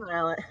Yeah. I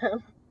smile at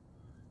him.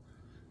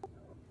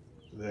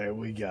 There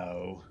we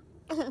go.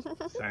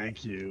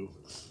 Thank you.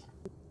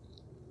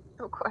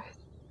 Of course.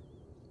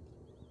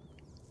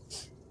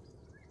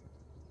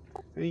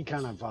 And he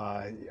kind of,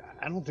 I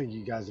don't think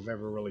you guys have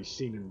ever really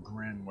seen him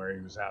grin where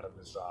he was out of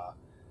his,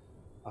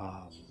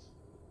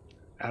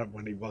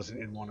 when he wasn't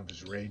in one of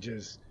his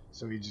rages.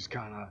 So he just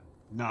kind of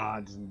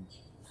nods and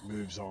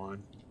moves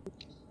on.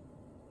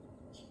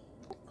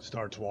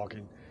 Starts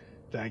walking.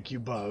 Thank you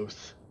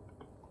both.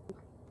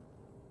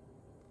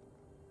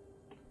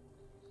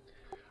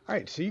 All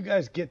right, so you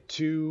guys get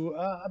to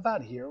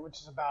about here,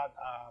 which is about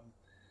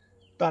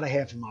a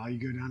half a mile. You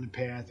go down the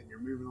path and you're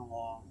moving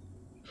along.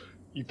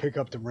 You pick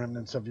up the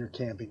remnants of your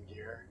camping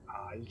gear.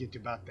 You get to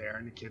about there,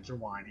 and the kids are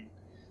whining.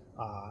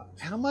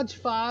 How much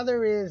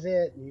farther is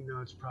it? You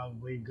know, it's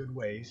probably a good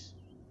ways.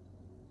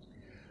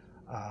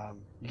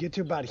 You get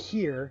to about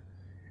here,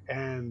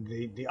 and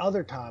the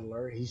other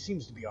toddler, he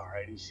seems to be all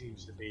right. He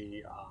seems to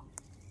be,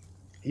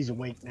 he's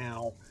awake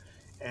now,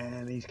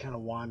 and he's kind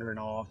of wandering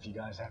off. You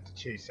guys have to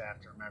chase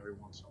after him every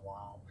once in a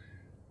while.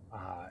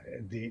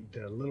 The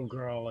little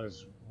girl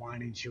is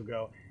whining. She'll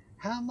go,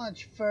 how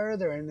much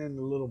further? And then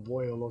the little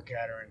boy will look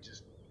at her and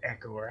just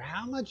echo her,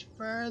 how much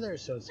further?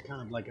 So it's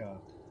kind of like a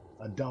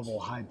double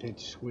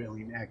high-pitched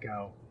squealing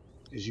echo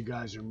as you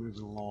guys are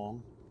moving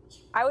along.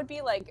 I would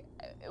be like,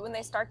 when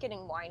they start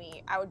getting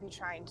whiny, I would be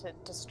trying to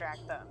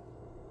distract them.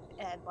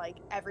 And like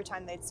every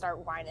time they'd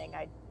start whining,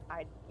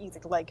 I'd either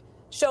like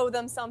show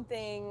them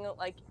something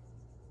like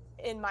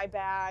in my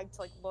bag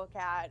to like look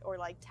at, or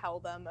like tell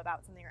them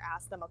about something, or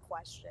ask them a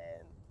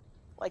question.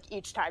 Like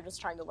each time,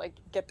 just trying to like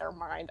get their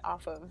mind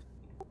off of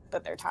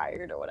that they're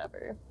tired or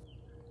whatever.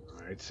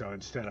 All right, so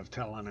instead of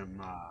telling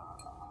him,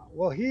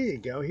 well, here you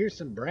go, here's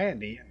some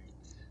brandy, and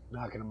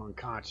knocking him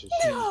unconscious,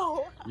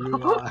 No!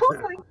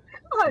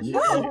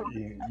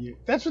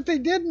 that's what they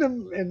did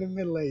in the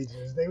Middle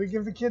Ages. They would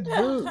give the kids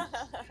booze,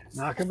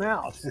 knock them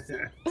out.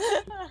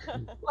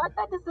 Let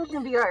that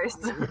decision be ours.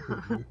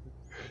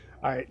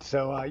 All right,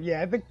 so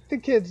yeah, the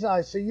kids.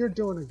 So you're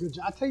doing a good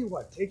job. I'll tell you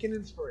what, take an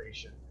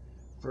inspiration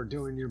for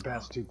doing your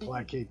best to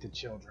placate the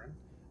children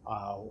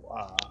along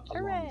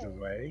the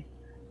way.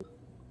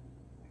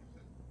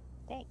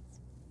 Thanks.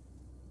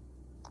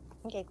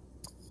 Okay.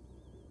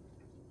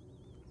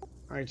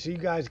 All right, so you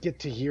guys get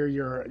to hear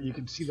you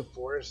can see the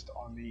forest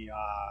on the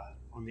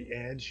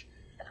edge.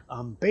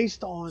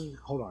 Based on,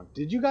 hold on,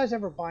 did you guys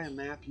ever buy a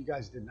map? You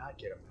guys did not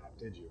get a map,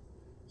 did you?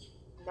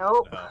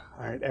 Nope. No. All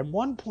right, at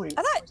one point.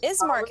 I thought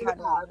Ismark had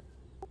one.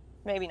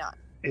 Maybe not.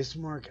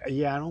 Ismark,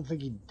 yeah, I don't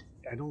think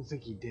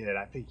he did.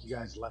 I think you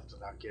guys left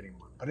without getting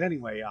one. But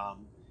anyway,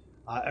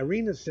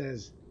 Irina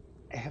says,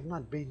 I have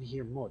not been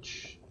here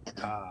much,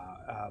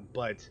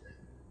 but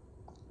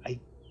I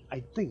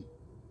think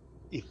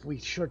if we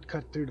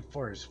shortcut through the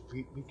forest,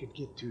 we could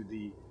get to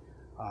the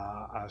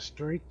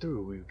straight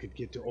through. We could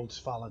get to Old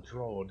Svalat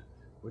Road,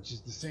 which is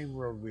the same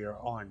road we are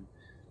on.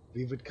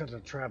 We would cut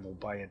our travel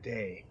by a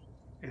day,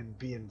 and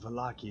be in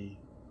Vallaki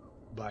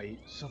by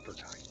supper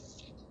time.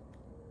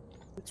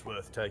 It's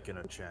worth taking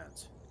a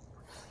chance.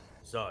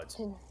 Besides,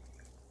 and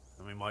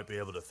we might be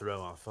able to throw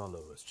our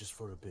followers just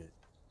for a bit.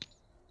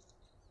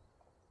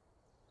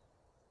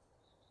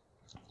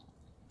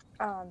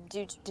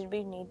 Did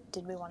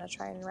we want to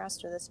try and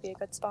rest, or this be a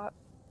good spot?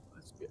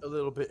 Let's get a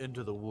little bit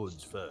into the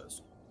woods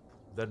first.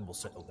 Then we'll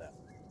settle down.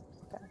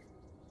 Okay.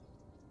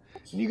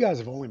 And you guys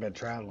have only been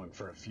traveling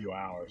for a few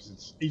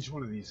hours. Each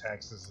one of these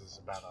hexes is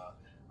about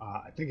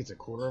I think it's a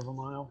quarter of a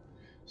mile.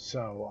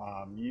 So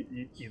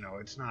you know,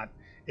 it's not.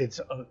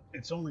 It's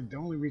only the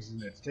only reason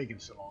that it's taken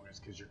so long is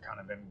because you're kind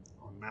of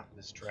on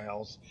mountainous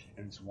trails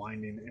and it's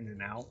winding in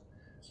and out.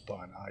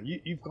 But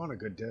you've gone a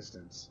good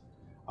distance.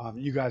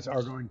 You guys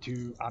are going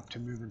to opt to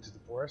move into the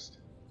forest?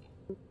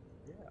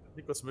 Yeah, I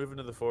think let's move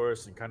into the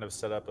forest and kind of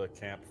set up a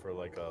camp for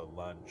like a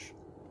lunch.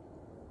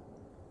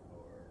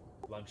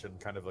 Or lunch and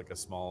kind of like a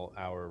small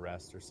hour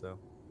rest or so.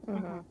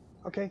 Mm-hmm.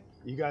 Okay,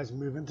 you guys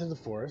move into the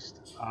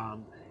forest.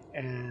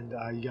 And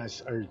you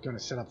guys are going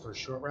to set up for a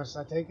short rest,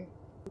 I take it?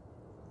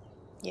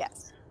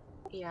 Yes.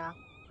 Yeah.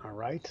 All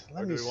right.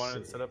 Or do we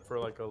want to set up for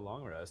like a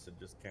long rest and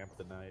just camp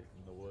the night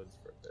in the woods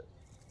for a bit?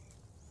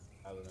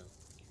 I don't know.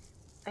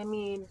 I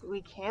mean,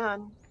 we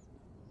can.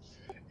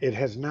 It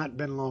has not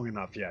been long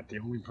enough yet. The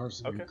only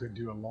person who Okay. could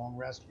do a long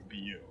rest would be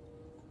you.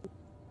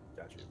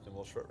 Got you. Then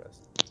we'll short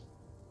rest.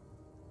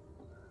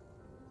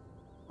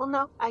 Well,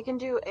 no, I can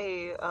do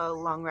a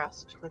long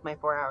rest with my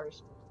 4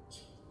 hours.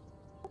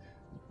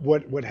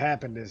 What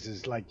happened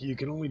is like you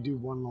can only do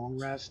one long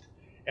rest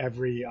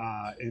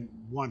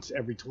once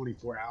every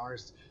 24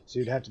 hours. So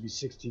you'd have to be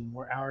 16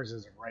 more hours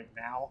as of right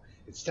now.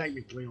 It's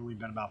technically only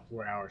been about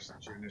 4 hours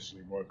since you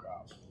initially woke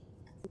up.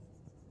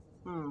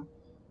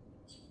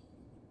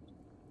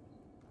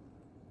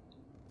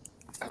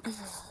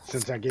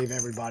 since I gave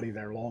everybody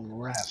their long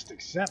rest,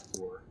 except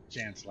for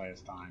Chance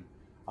last time.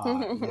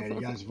 Yeah,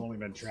 you guys have only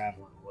been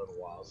traveling a little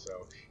while,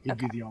 so he'd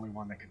be the only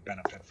one that could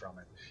benefit from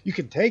it. You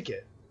can take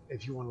it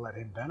if you want to let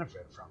him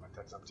benefit from it.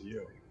 That's up to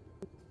you.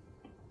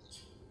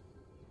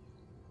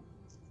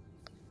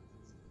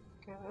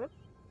 Good.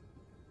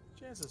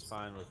 Chance is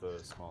fine with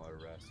a smaller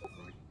rest, I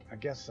think. I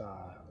guess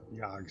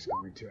Yog's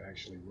going to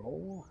actually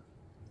roll.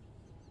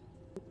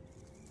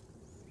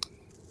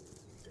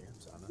 Damn,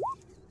 Zahna.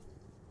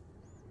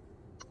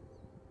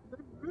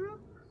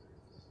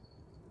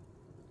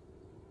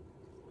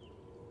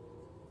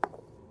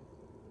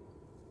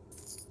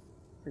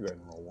 Go ahead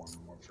and roll one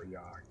more for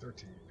Yog.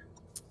 13.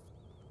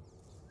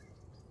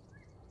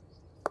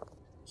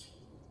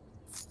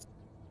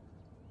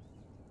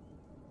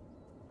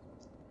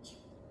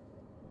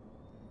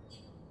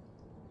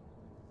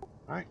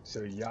 Alright,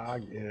 so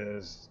Yog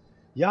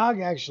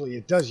actually,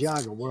 it does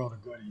Yog a world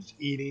of good. He's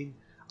eating.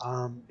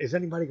 Is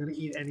anybody going to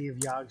eat any of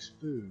Yog's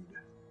food?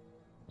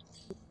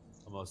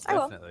 Almost I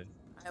will. definitely.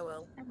 I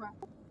will.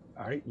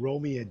 Alright, roll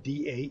me a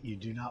d8. You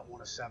do not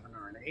want a 7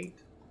 or an 8.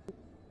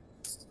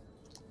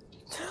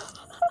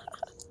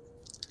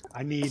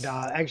 I need,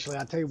 actually,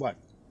 I'll tell you what.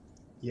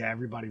 Yeah,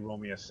 everybody roll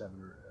me a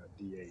 7 or a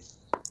d8.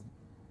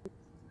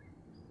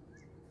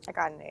 I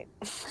got an 8.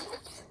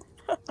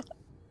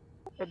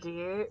 A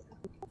D8.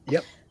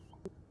 Yep.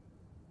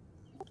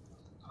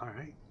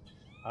 Alright.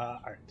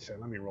 Alright, so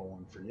let me roll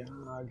one for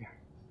Yog.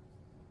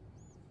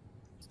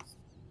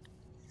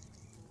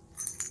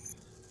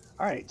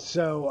 Alright,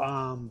 so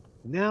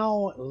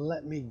now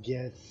let me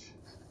get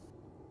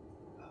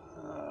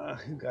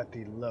who got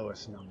the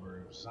lowest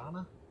number?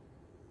 Zahna?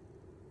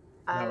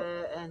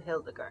 And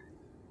Hildegard.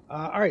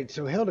 Alright,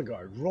 so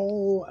Hildegard,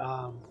 roll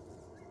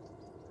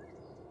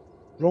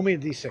me a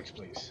d6,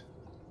 please.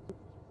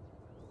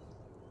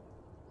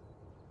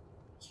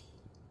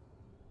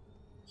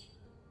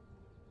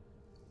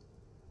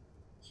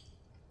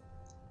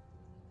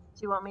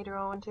 Do you want me to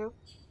roll one too? 1,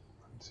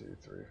 2,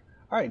 3.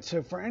 Alright,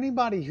 so for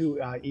anybody who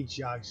eats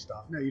Yog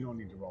stuff, no, you don't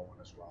need to roll one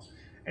as well.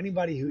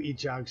 Anybody who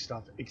eats Yog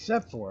stuff,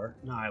 except for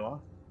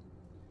Nyla,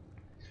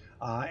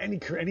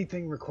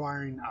 anything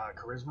requiring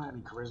charisma,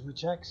 any charisma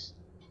checks?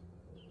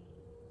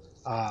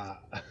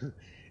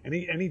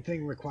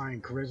 Anything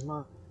requiring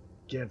charisma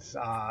gets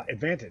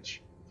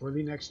advantage for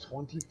the next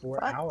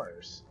 24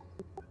 hours.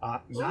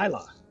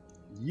 Nyla,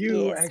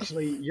 you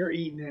actually, you're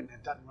eating it and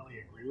it doesn't really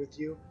agree with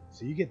you,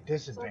 so you get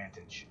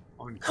disadvantage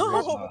on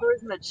charisma.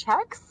 Charisma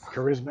checks?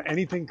 Charisma,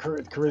 anything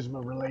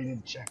charisma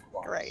related check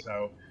wise. Right.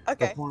 So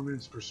Okay.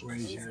 performance,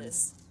 persuasion.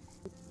 Jesus.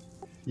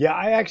 Yeah,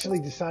 I actually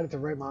decided to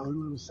write my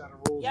own little set of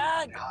rules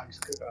Yog!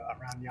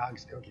 around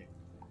Yog's cooking.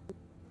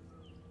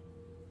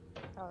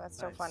 Oh, that's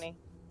so Nice. funny.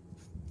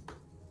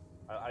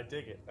 I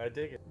dig it. I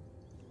dig it.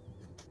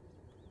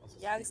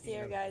 Yog's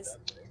here, guys.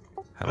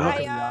 Welcome,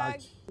 Hi,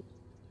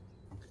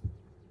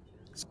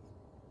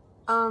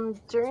 Yog.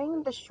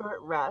 During the short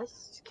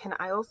rest, can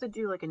I also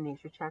do like a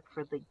nature check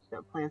for the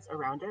plants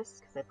around us?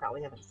 Because I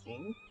probably haven't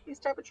seen these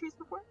type of trees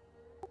before.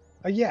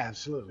 Yeah,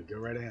 absolutely. Go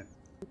right ahead.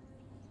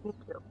 Thank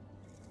you.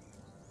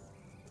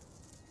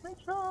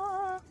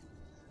 Nature.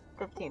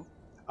 15.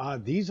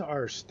 These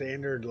are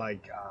standard,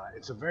 like,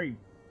 it's a very...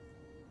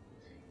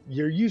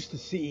 You're used to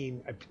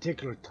seeing a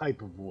particular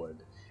type of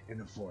wood in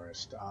the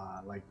forest,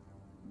 like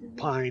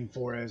pine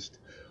forest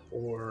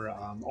or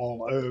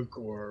all oak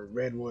or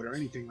redwood or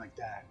anything like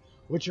that.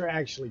 What you're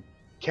actually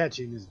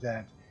catching is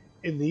that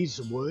in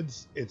these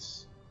woods,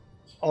 it's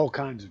all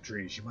kinds of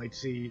trees. You might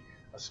see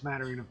a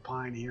smattering of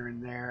pine here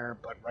and there,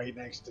 but right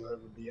next to it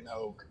would be an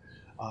oak,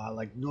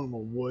 like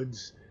normal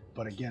woods.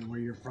 But again, where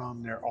you're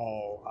from, they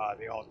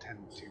all tend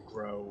to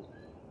grow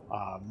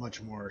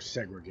much more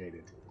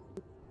segregated.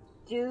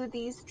 Do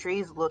these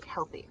trees look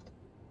healthy?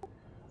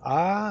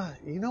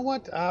 You know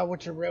what?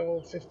 What's your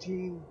level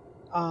 15?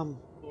 Yeah.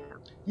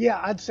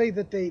 Yeah, I'd say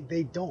that they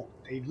don't.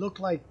 They look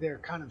like they're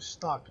kind of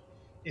stuck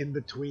in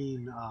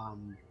between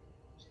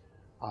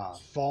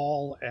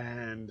fall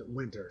and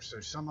winter. So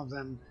some of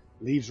them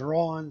leaves are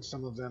on,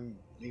 some of them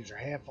leaves are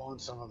half on,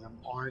 some of them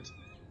aren't.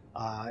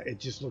 It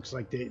just looks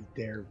like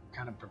they're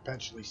kind of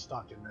perpetually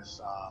stuck in this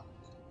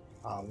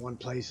one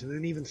place, and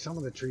then even some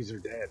of the trees are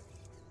dead.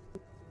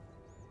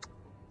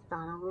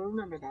 Zahna will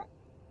remember that.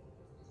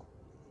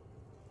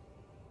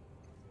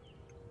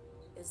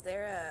 Is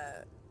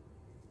there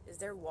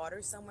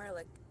water somewhere?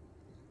 Like,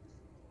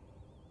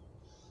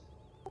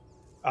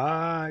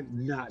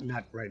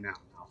 Not right now.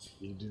 No,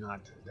 you do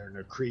not. There are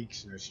no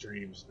creeks, no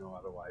streams, no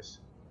otherwise.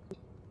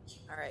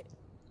 all right.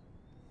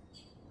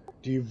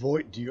 Do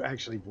you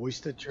actually voice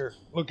that you're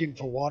looking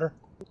for water?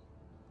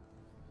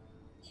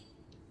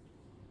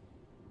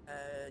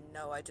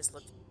 No, I just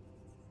looked.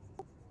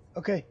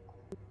 Okay.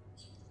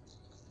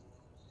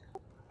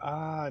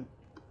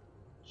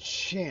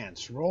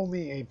 Chance, roll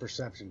me a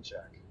perception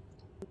check.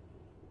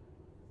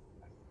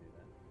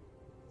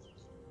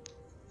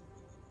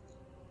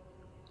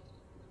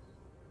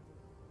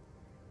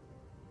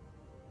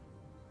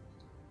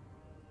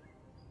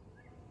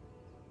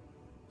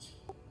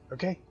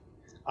 Okay.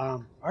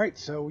 All right,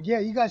 so yeah,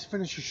 you guys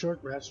finish your short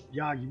rest.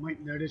 Yeah, you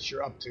might notice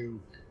you're up to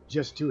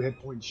just 2 hit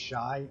points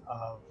shy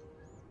of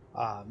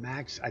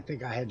max. I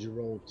think I had you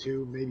roll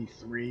 2, maybe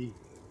 3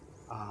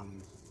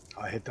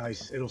 hit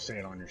dice. It'll say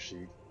it on your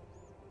sheet.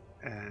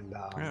 And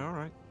Yeah, all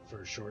right.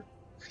 for a short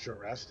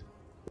rest,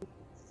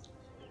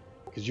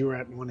 because you were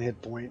at 1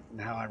 hit point, and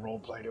how I role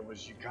played it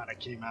was you kind of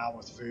came out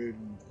with food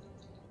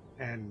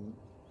and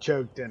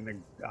choked,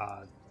 and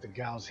the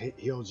gals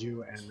healed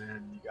you, and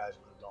then you guys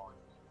moved on.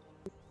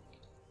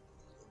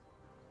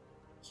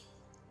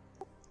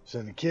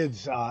 So the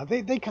kids,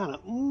 they kind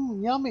of,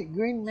 yummy,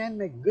 green men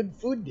make good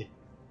food.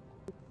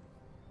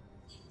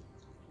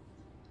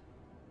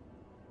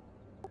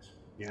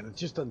 Yeah, and it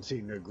just doesn't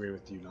seem to agree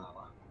with you, Nyla.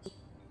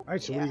 All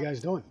right, so what are you guys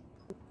doing?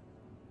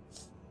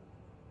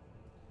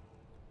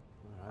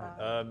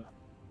 All right.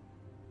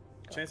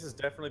 Chance has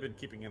definitely been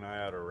keeping an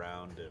eye out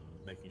around him,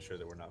 making sure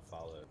that we're not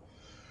followed.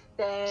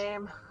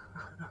 Same.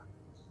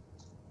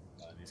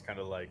 And he's kind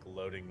of like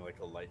loading like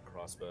a light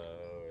crossbow,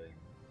 and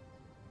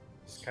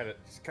just kind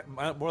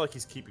of more like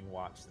he's keeping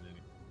watch than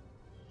anything.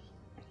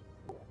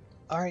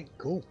 All right,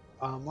 cool.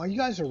 While you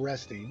guys are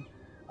resting,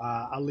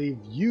 I'll leave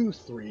you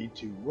 3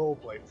 to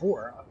roleplay.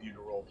 4 of you to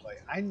roleplay.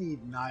 I need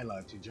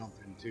Nyla to jump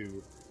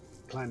into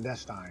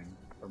clandestine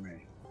for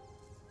me.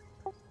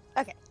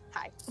 Okay,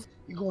 hi.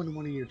 You go into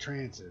one of your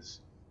trances,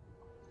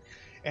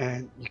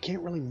 and you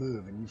can't really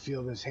move, and you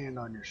feel this hand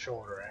on your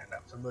shoulder and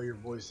a familiar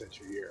voice at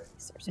your ear.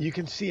 You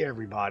can see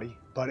everybody,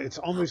 but it's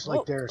almost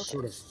like they're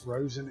sort of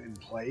frozen in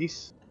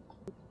place.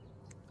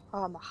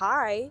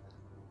 Hi.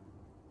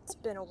 It's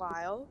been a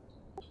while.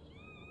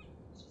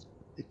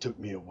 It took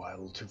me a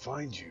while to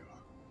find you,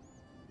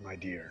 my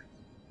dear.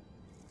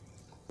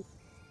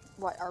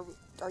 What,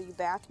 are you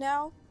back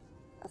now?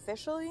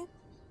 Officially?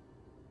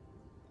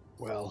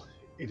 Well,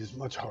 it is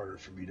much harder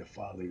for me to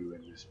follow you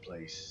in this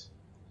place.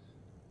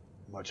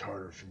 Much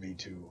harder for me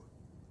to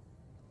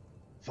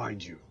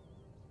find you.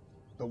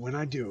 But when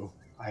I do,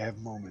 I have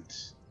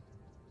moments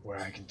where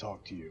I can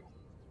talk to you.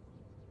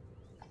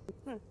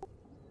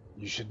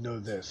 You should know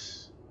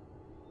this.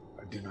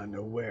 I do not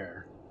know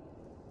where.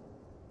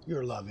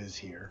 Your love is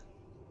here.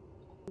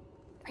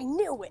 I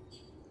knew it!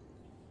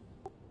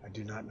 I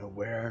do not know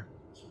where.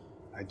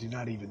 I do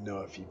not even know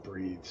if he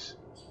breathes.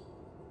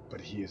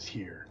 But he is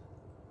here.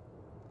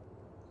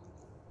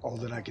 All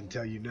that I can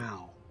tell you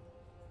now,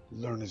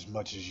 learn as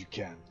much as you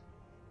can.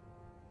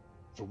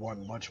 For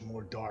one much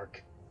more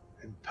dark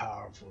and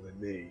powerful than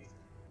me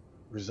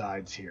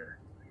resides here.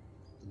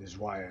 And is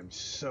why I have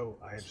so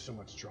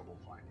much trouble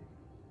finding him.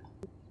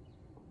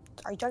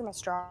 Are you talking about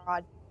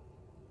Strahd?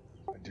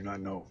 I do not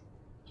know.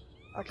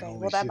 I can Okay, only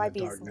well that see might the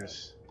be his name.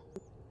 darkness.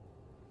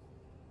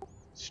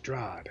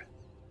 Strahd.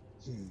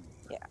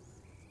 Yeah.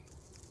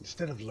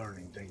 Instead of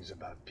learning things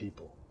about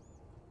people,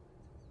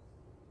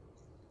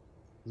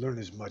 learn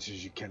as much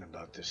as you can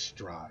about this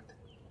Strahd.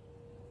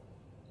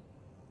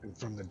 And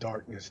from the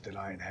darkness that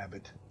I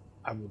inhabit,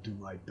 I will do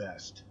my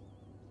best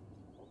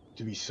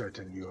to be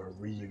certain you are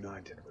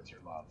reunited with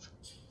your love.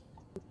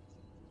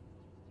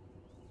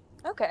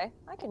 Okay,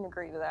 I can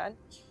agree with that.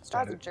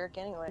 Strahd's a jerk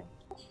anyway.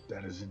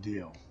 That is a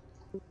deal.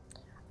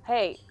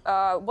 Hey,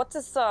 what's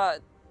this,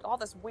 all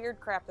this weird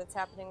crap that's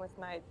happening with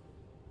my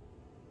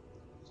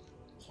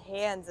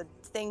hands and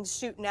things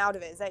shooting out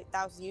of it? That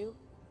was you?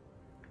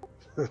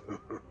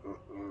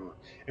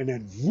 And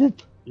then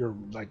whoop, you're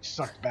like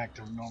sucked back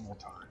to normal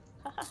time.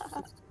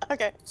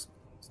 Okay.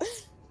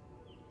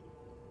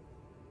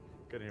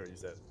 Couldn't hear what you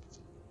said.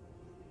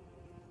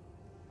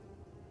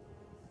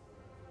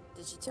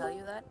 Did she tell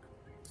you that?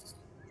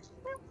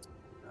 No.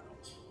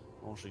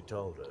 All she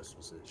told us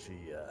was that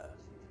she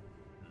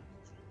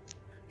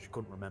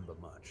couldn't remember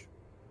much.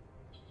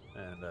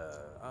 And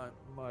I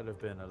might have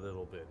been a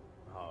little bit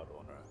hard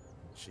on her.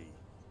 She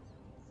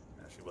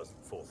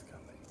wasn't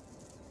forthcoming.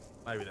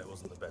 Maybe that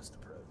wasn't the best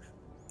approach.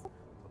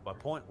 But my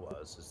point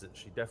is that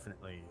she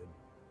definitely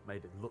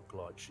made it look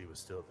like she was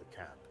still at the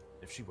camp.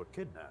 If she were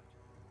kidnapped,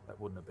 that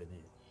wouldn't have been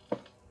it.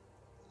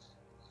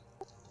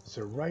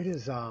 So right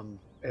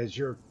as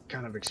you're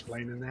kind of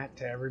explaining that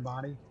to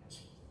everybody,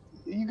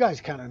 you guys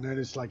kind of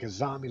notice like a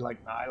zombie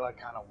like Nyla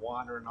kind of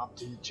wandering up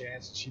to you,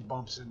 Chance, and she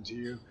bumps into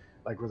you,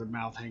 like with her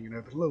mouth hanging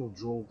open. A little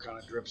drool kind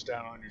of drips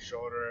down on your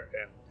shoulder,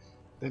 and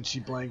then she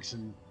blinks,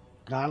 and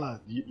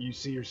Nyla, you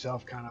see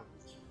yourself kind of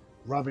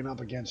rubbing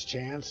up against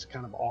Chance,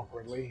 kind of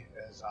awkwardly,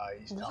 as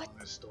he's telling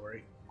this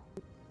story.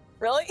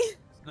 Really?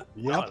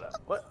 Yep.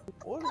 What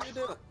are you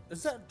doing?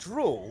 Is that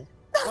drool?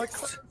 Why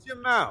close your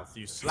mouth,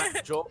 you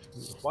slack-jawed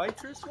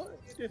waitress? What are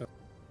you doing?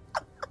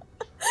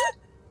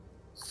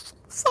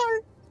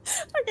 Sorry.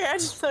 Okay, I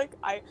just like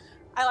I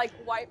like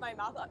wipe my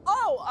mouth. Like,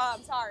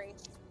 sorry.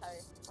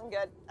 I'm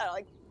good. I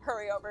like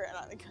hurry over and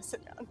I go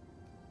sit down.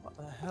 What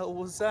the hell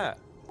was that?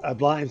 I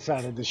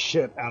blindsided the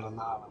shit out of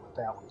Nyla with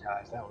that one,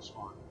 guys. That was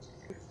fun.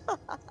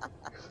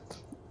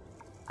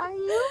 Are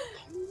you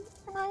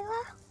okay,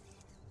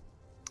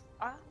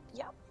 Nyla?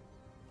 Yep.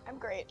 I'm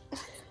great.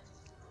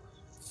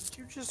 Did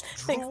you just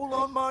drool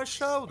on my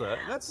shoulder?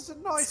 That's a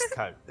nice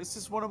coat. This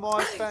is one of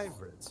my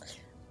favorites.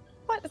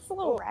 But it's a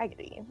little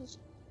raggedy.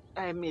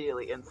 I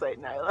immediately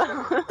insight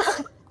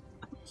Nyla.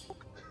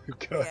 Go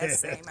Yeah, ahead.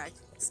 same.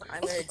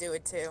 I'm gonna do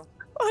it too.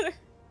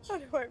 How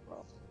do I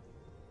roll?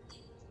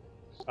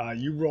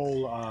 You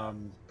roll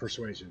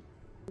persuasion.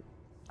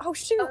 Oh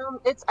shoot!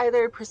 It's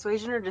either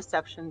persuasion or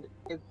deception.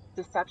 It's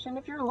deception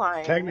if you're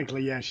lying.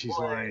 Technically, yeah, she's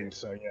Or- lying,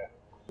 so yeah.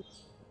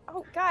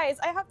 Oh guys,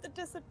 I have the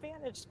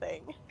disadvantage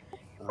thing.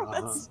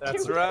 Uh-huh.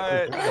 That's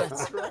right.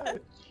 That's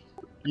right.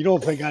 You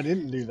don't think I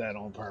didn't do that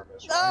on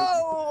purpose, right?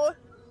 No!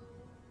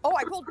 Oh,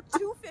 I rolled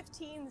 2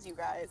 15s, you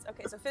guys.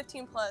 Okay, so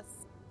 15 plus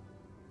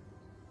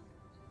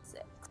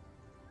 6.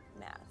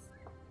 Math.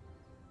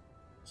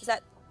 Is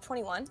that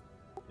 21?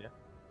 Yeah.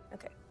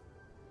 Okay.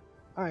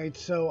 All right,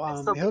 so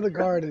So-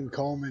 Hildegard and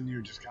Coleman,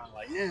 you're just kind of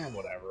like,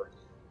 whatever.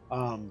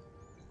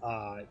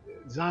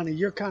 Zahna,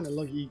 you're kind of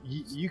looking.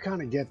 You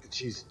kind of get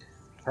that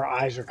her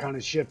eyes are kind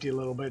of shifty a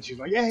little bit. She's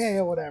like,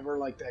 yeah, whatever,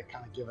 like that,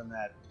 kind of giving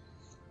that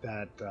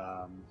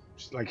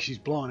like she's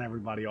blowing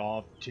everybody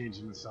off,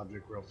 changing the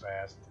subject real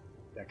fast,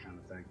 that kind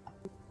of thing.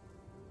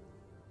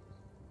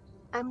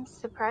 I'm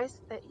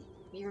surprised that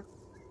you're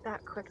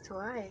that quick to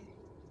lie.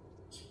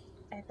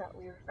 I thought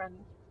we were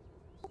friends.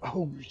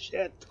 Oh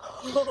shit!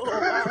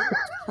 Oh,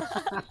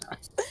 wow.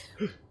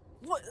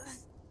 What?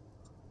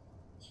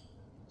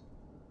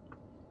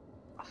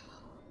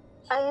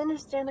 I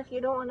understand if you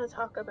don't want to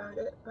talk about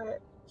it,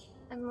 but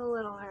I'm a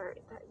little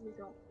hurt that you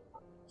don't.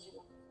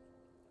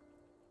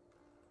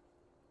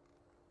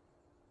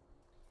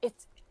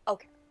 It's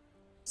okay.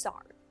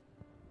 Sorry.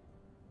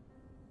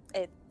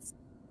 It's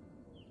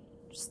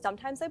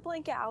sometimes I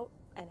blink out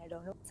and I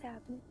don't know what's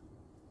happening,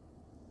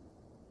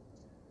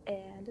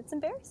 and it's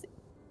embarrassing.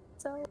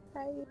 So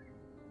I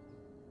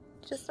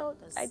just don't.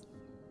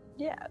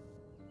 Yeah.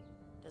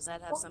 Does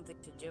that have something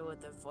to do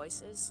with the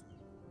voices?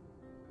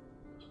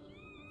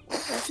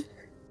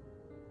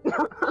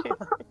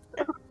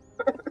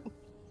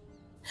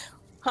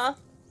 Huh?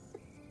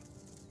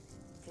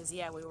 Because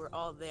yeah, we were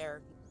all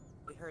there.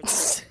 We heard.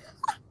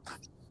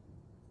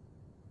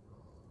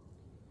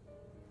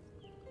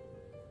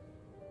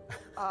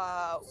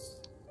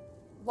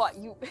 What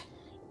you?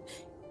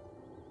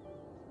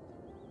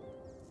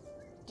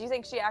 Do you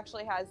think she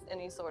actually has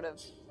any sort of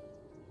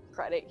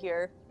credit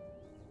here?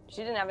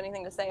 She didn't have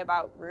anything to say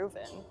about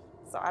Reuven,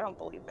 so I don't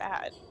believe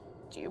that.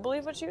 Do you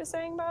believe what she was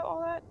saying about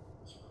all that?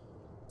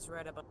 It's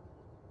right about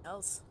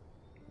else.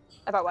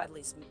 About what? At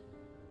least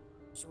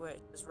she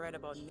was right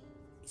about me.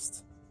 At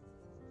least.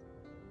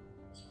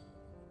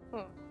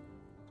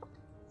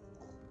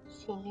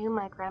 She knew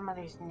my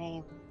grandmother's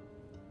name.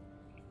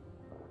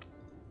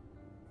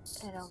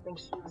 I don't think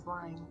she was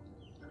lying.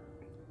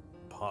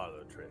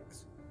 Parlor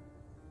tricks.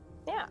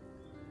 Yeah.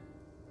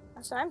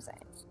 That's what I'm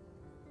saying.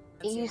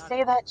 You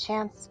say that,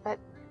 Chance, but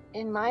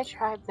in my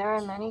tribe there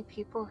are many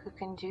people who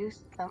can do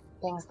some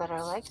things that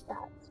are like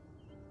that.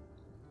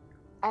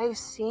 I've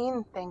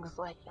seen things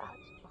like that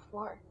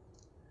before.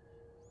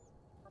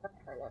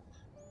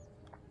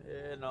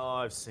 Yeah, no,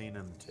 I've seen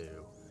them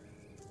too.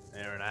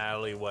 They're in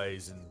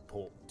alleyways and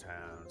port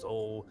towns,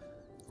 all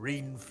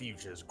reading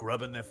futures,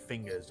 grubbing their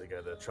fingers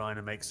together, trying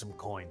to make some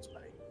coins,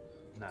 mate.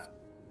 No,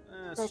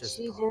 that's But just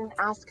she part. didn't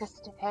ask us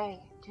to pay,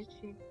 did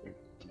she?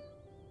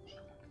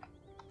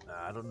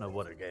 I don't know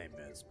what her game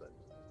is, but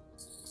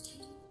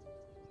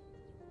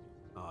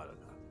I don't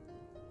know.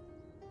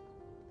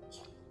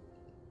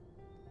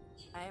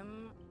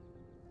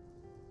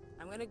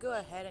 I'm gonna go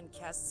ahead and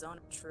cast Zone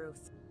of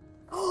Truth.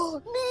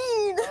 Oh,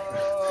 mean!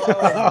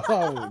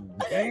 Oh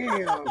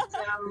damn!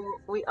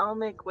 We all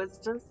make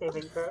wisdom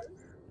saving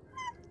throws.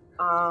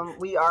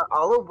 We are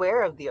all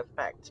aware of the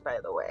effect, by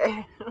the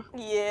way.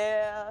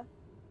 Yeah.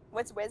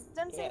 What's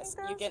wisdom saving Yes,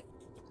 throws?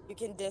 you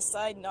can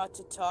decide not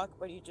to talk,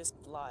 but you just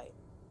lie.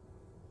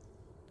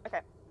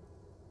 Okay.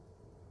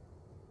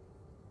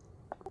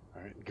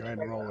 All right, go ahead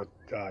and roll it.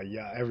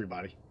 Yeah,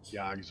 everybody.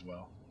 Yog as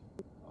well.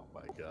 Oh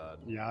my god.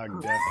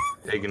 Yog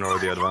definitely. Ignore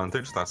the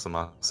advantage, that's a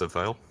massive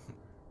fail.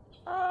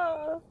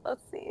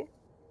 Let's see.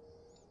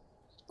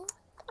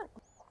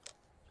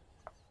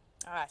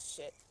 Ah,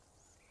 shit.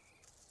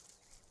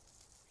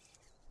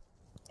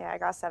 Yeah, I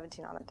got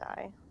 17 on the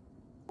die.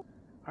 All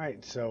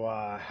right, so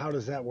how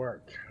does that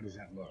work? How does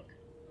that look?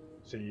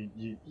 So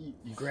you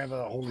grab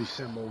a holy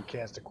symbol,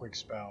 cast a quick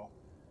spell.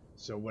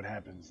 So what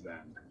happens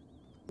then?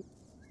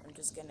 I'm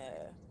just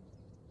gonna...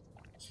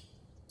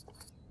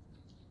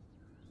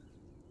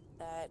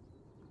 That...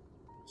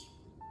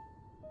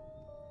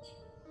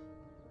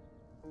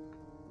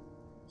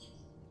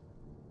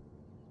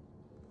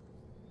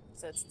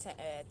 So it's 10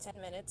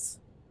 minutes.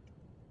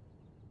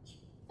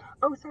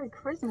 Oh, sorry,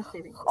 charisma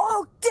saving.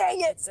 Oh,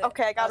 dang it! It's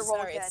Okay, I gotta roll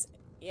sorry, again.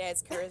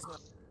 It's charisma.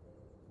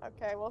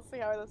 Okay, we'll see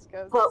how this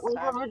goes. But this we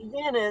time. have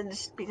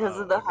advantage because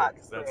of the okay, hot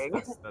 'cause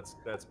spring.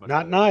 That's much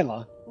Not better.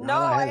 Nyla. No,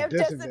 Nyla I has have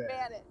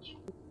disadvantage.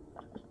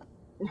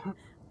 disadvantage.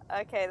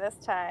 Okay, this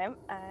time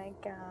I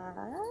got.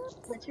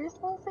 What's your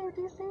spell save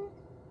DC?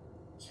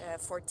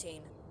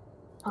 14.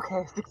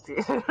 Okay,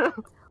 16.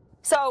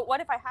 So,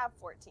 what if I have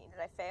 14? Did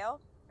I fail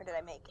or did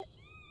I make it?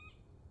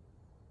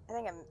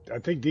 I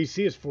think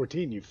DC is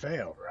 14. You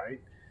failed, right?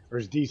 Or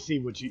is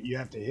DC what you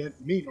have to hit,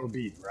 meet or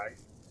beat, right?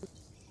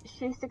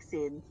 She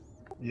succeeds.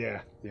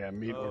 Yeah,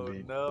 meet or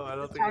beat. No, I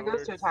don't think Attack it goes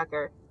works. to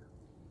attacker.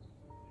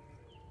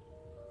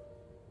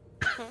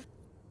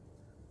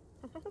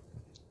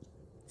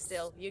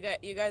 Still, you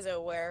guys are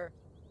aware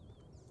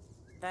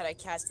that I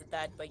casted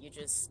that, but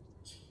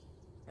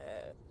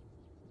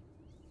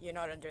you're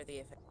not under the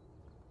effect.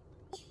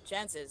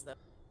 Chances though.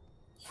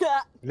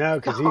 No,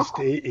 because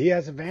he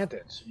has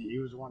advantage. He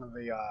was one of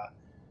the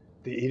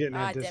he didn't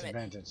have Damn it.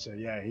 disadvantage. So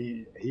yeah,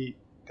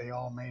 they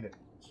all made it.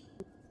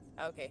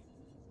 Okay.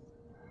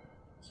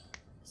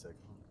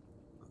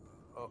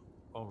 Oh,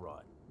 all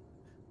right.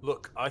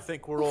 Look, I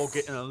think we're all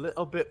getting a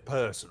little bit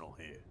personal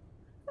here.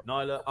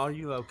 Nyla, are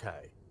you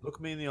okay? Look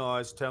me in the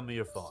eyes. Tell me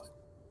you're fine.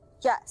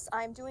 Yes,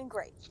 I'm doing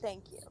great.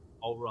 Thank you.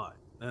 All right,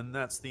 and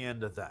that's the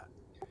end of that.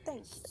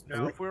 Thank you.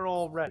 Now, if we're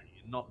all ready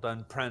and not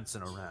done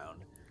prancing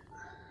around,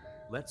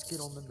 let's get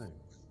on the move.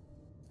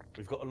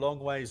 We've got a long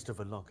ways to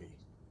Vallaki,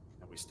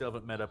 and we still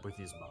haven't met up with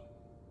his mum.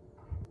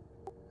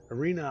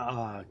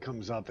 Arena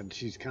comes up and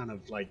she's kind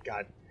of like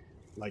got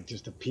like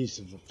just a piece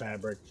of the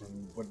fabric from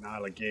what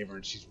Nyla gave her,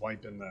 and she's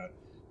wiping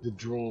the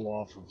drool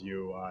off of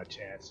you,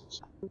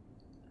 Chance.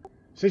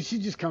 So she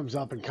just comes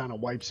up and kind of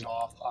wipes it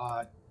off.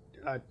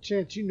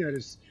 Chance, you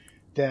notice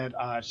that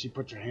she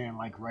puts her hand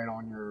like right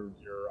on your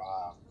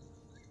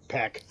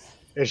pec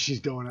as she's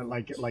doing it,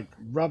 like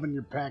rubbing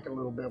your pec a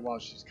little bit while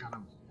she's kind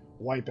of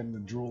wiping the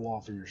drool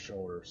off of your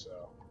shoulder.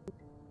 So.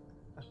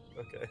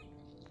 Okay.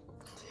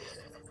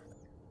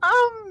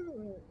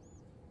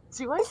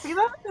 Do I see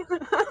that?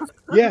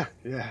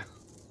 Yeah.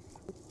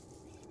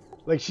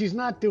 Like she's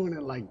not doing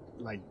it like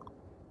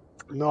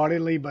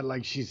naughtily, but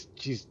like she's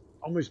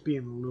almost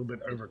being a little bit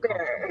over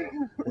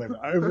comfortable with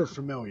over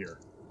familiar.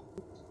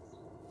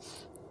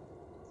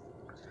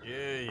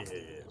 Yeah,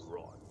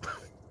 right.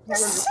 I can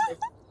just like,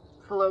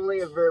 slowly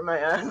avert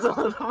my eyes a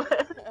little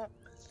bit.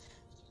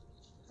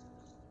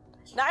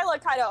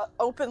 Nyla kind of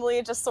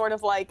openly just sort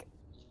of like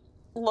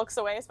looks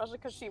away, especially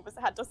because she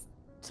had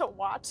to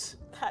watch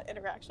that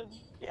interaction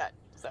yet.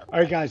 So. All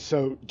right, guys.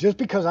 So just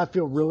because I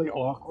feel really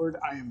awkward,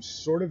 I am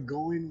sort of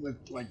going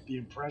with like the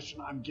impression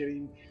I'm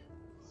getting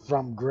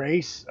from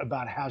Grace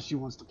about how she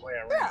wants to play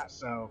Arena. Yeah.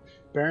 So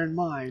bear in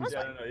mind,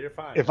 no, you're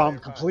fine. If I'm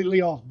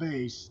completely off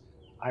base,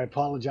 I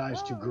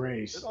apologize to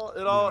Grace. It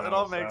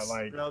all makes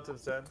relative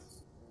sense.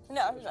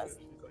 No, it does.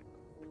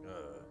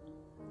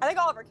 I think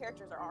all of our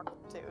characters are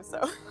awkward too.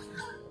 So.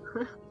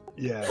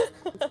 Yeah.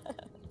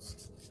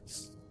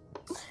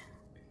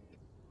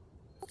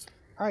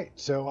 All right,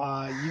 so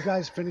you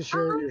guys finish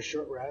your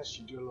short rest.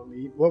 You do a little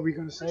eat. What were you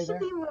going to say there?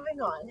 We should be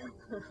moving on.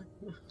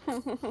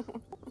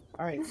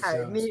 All right.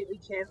 I immediately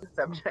change the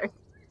subject.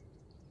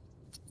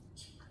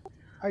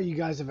 All right, you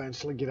guys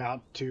eventually get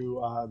out to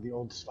the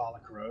old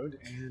Vallaki Road,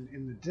 and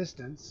in the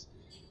distance,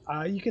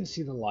 you can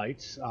see the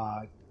lights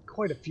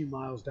quite a few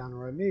miles down the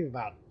road, maybe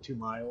about 2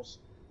 miles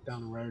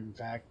down the road, in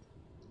fact.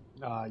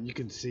 You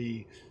can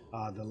see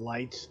the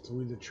lights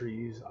through the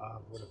trees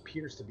of what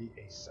appears to be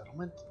a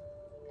settlement.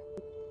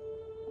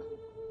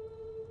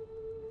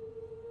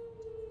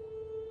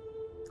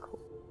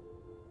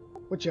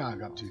 What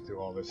y'all up to through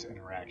all this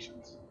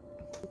interactions?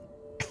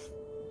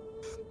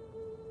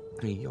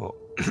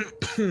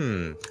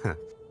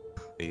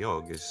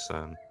 Yog is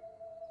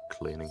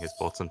cleaning his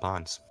pots and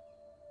pans.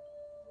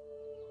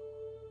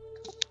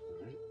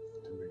 Alright,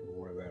 to make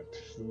more of that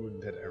food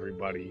that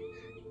everybody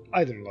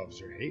either loves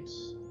or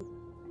hates.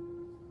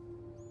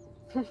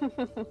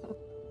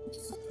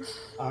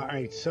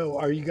 Alright, so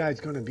are you guys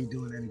going to be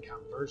doing any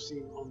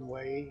conversing on the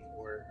way,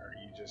 or are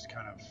you just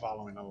kind of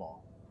following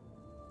along?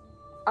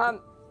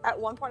 At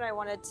one point I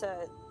wanted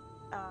to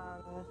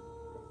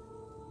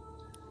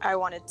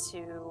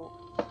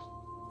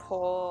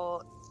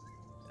pull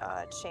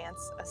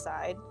Chance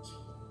aside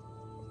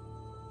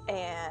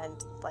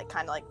and like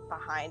kind of like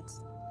behind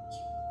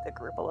the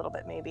group a little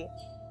bit maybe.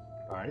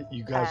 Alright,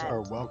 you guys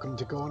are welcome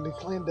to go into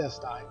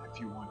clandestine if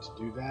you want to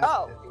do that,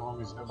 as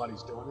long as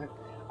nobody's doing it.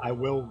 I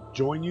will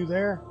join you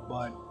there,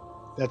 but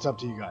that's up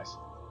to you guys.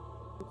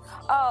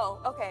 Oh,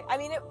 okay. I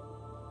mean,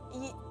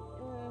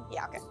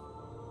 yeah, okay.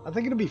 I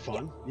think it'll be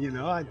fun. Yeah. You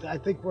know, I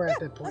think we're at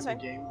that point in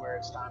the game where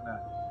it's time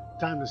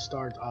to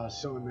start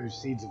sowing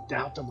those seeds of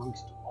doubt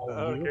amongst all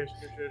of you. Okay,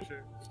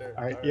 sure.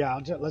 All right, yeah,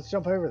 let's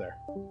jump over there.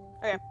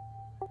 Okay.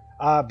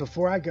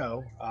 Before I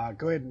go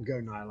ahead and go,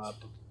 Nyla.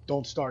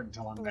 Don't start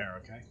until I'm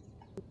there, okay?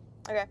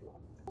 Okay.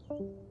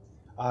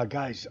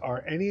 Guys,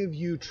 are any of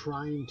you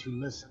trying to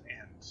listen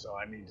in? So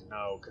I need to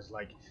know, because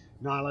like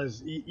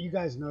Nyla's, you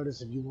guys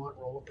notice if you want,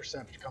 roll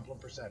a couple of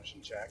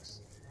perception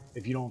checks.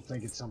 If you don't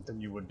think it's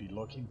something you would be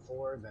looking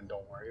for, then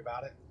don't worry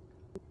about it.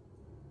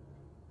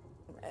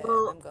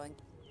 Well, I'm going.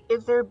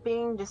 If they're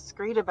being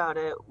discreet about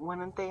it,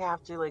 wouldn't they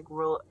have to like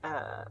roll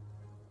a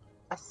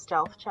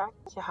stealth check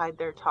to hide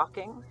their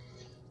talking?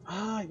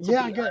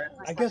 Yeah,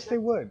 I guess they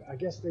would. I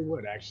guess they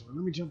would, actually.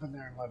 Let me jump in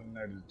there and let them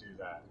know to do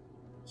that.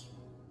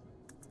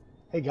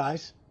 Hey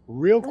guys,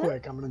 real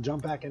quick, I'm going to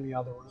jump back in the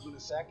other room in a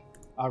sec.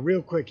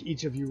 Real quick,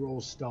 each of you roll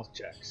stealth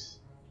checks.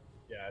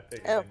 Yeah, I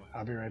think. Oh.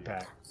 I'll be right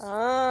back.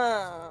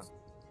 Ah.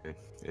 Okay.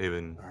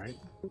 Even. All right.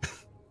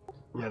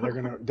 Yeah,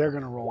 they're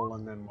gonna roll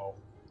and then we'll.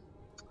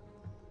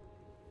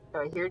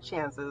 I hear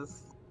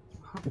chances.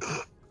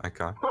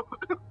 Okay. All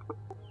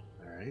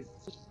right.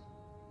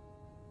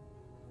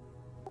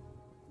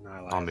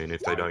 Nyla. I mean,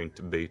 if they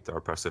don't beat our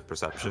passive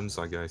perceptions,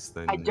 I guess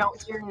then. I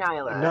don't hear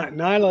Nyla.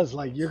 Nyla's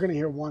like, you're gonna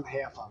hear one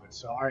half of it.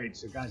 So, all right.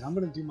 So, guys, I'm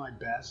gonna do my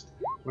best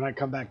when I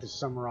come back to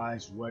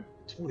summarize what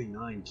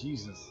 29.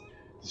 Jesus.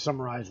 To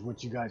summarize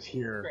what you guys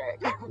hear,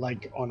 Right.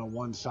 like on a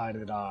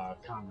one-sided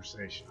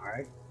conversation. All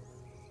right.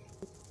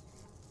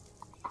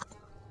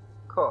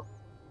 Cool.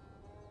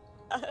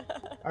 All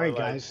right,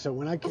 guys. So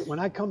when I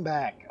come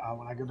back,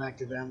 when I go back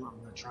to them, I'm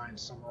gonna try and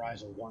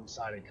summarize a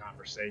one-sided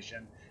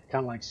conversation,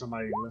 kind of like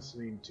somebody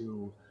listening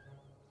to,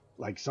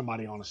 like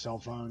somebody on a cell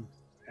phone,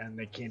 and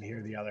they can't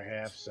hear the other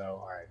half.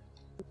 So all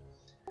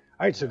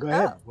right. So go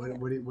ahead.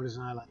 What is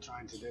Nyla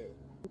trying to do?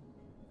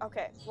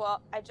 Okay,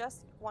 well, I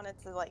just wanted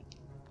to like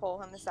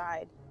pull him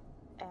aside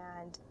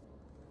and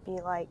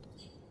be like,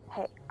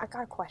 "Hey, I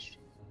got a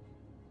question.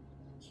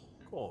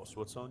 Of course.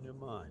 What's on your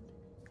mind?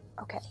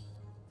 Okay,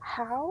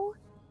 how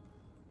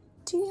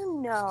do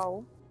you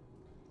know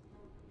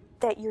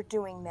that you're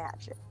doing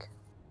magic?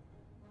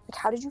 Like,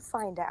 how did you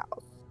find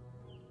out?"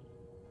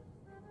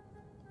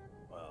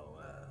 Well,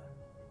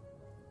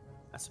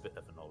 that's a bit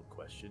of an old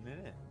question,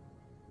 isn't it?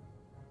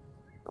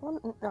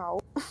 Well, no,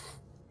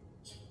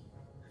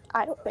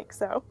 I don't think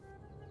so.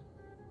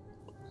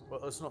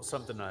 Well, it's not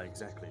something I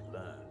exactly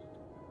learned.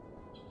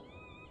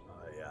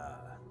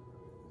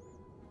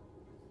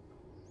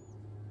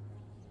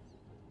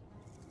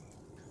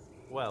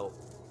 Well,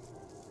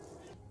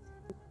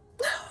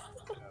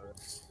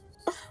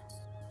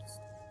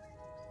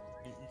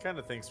 he kind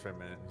of thinks for a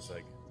minute, and he's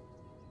like,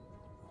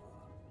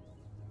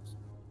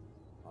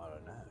 I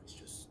don't know,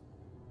 just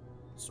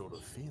sort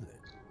of feel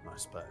it, I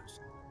suppose.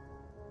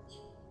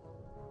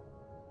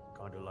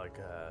 Kind of like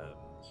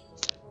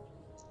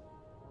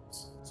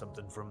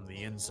something from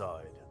the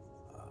inside.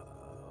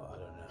 I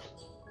don't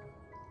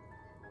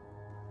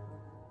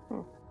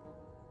know.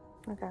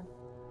 Okay.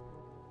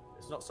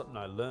 It's not something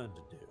I learned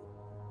to do.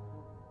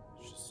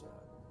 It's just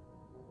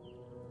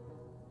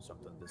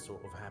something that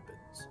sort of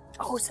happens.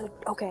 Oh, so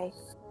okay.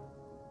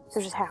 So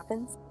it just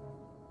happens?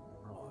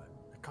 Right.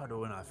 Kind of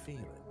when I feel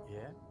it,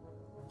 yeah?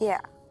 Yeah.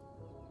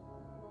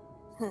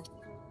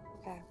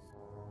 Okay.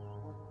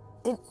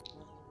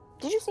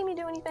 Did you see me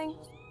do anything?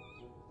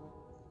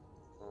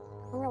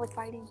 I'm really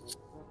fighting.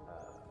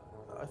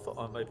 I thought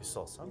I maybe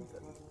saw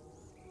something.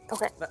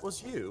 Okay. That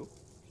was you?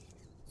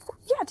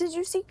 Yeah, did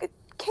you see it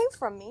came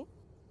from me?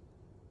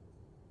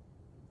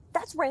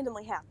 That's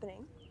randomly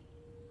happening.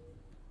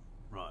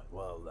 Right,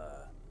 well,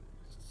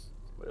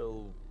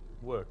 we'll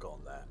work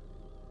on that.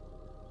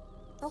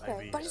 Okay,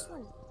 Maybe, but I just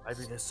wanted...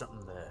 maybe there's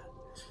something there.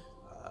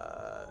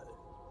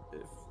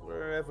 If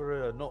we're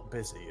ever not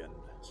busy and,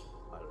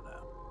 I don't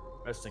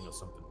know, resting or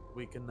something,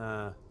 we can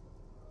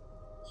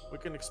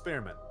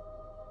experiment.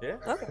 Yeah?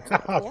 Okay.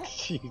 Oh, Yeah.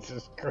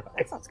 Jesus That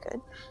Christ. sounds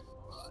good.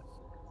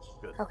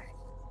 Good. Okay.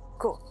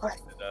 Cool. All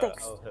right. And,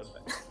 Thanks. I'll head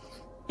back.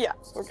 Yeah,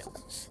 we're good.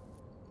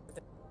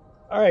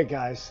 All right,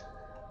 guys.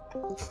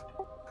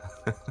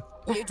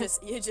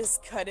 You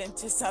just cut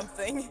into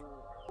something.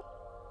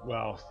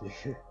 Well,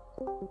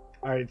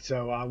 all right.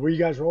 So were you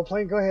guys role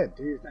playing? Go ahead.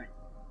 Do your thing.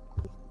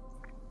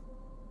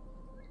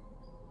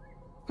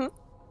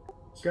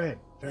 Go ahead.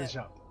 Finish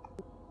up.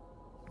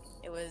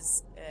 It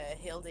was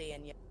Hilde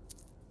and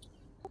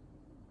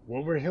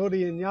What were Hilde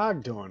and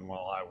Yog doing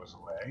while I was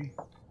away?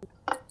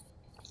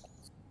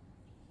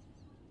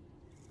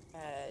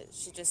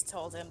 she just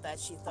told him that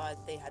she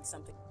thought they had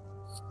something.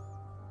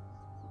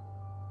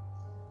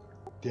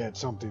 They had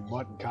something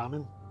what in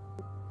common?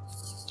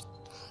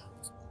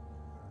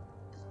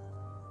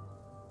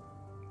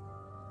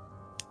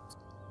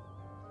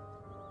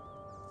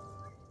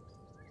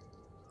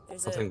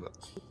 There's I think that.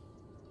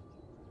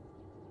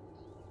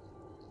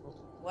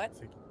 What? I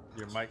think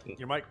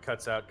your mic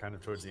cuts out kind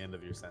of towards the end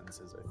of your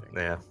sentences, I think.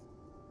 Yeah.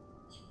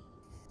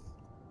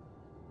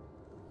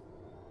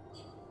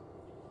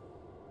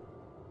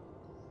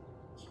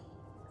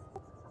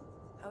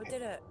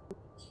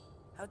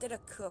 How did a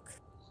cook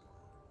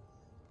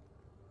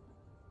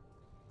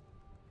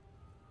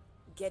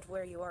get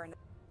where you are?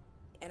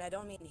 And I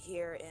don't mean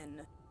here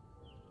in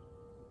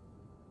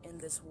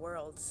this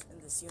world, in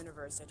this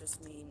universe. I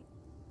just mean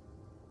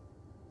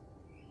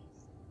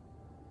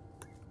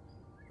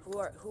who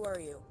are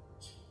you?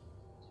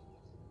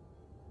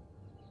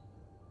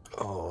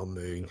 Oh, I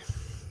mean,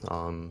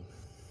 I'm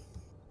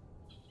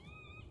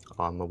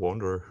a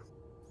wanderer.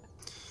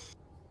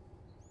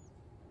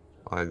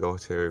 I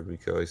got here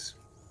because,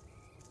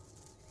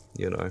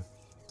 you know,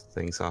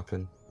 things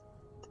happen,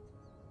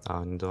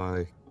 and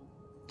I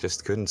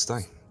just couldn't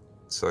stay.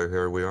 So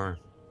here we are.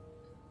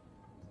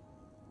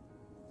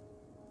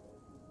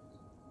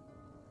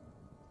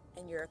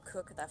 And you're a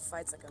cook that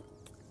fights like a...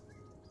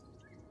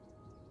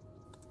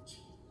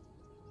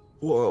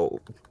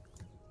 Well,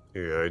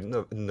 Yeah,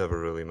 never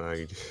really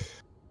made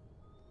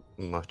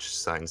much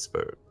sense,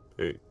 but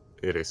it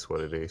is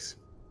what it is.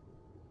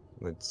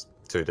 It's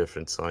two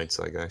different sides,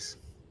 I guess.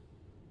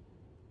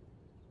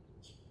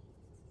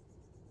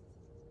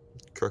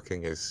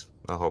 Cooking is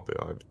a hobby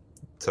I've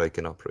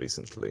taken up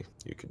recently,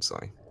 you could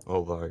say.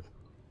 Although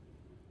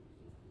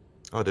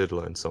I did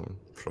learn some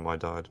from my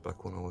dad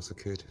back when I was a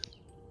kid.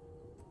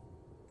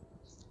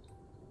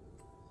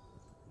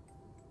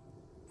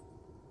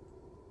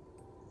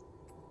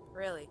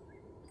 Really?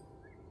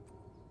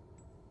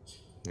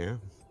 Yeah,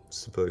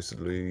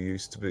 supposedly he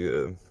used to be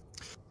a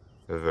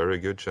very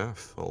good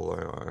chef,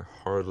 although I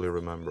hardly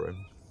remember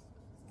him.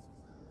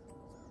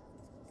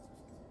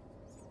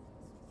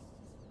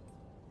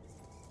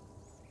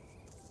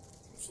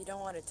 If you don't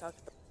want to talk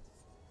about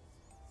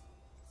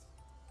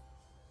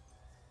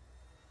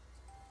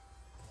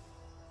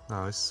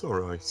No, it's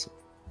alright.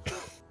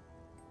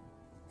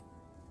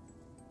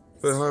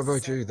 But how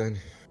about you then?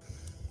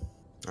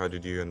 How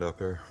did you end up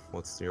here?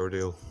 What's your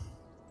deal?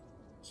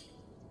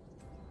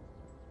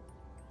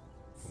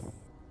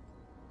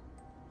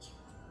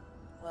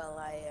 well,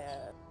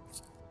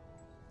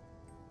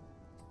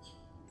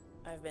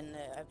 I've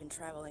been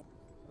traveling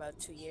about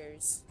 2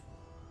 years.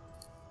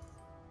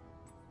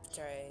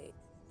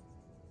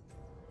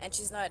 And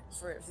she's not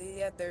for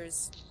the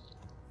others.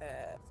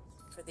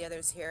 For the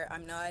others here,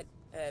 I'm not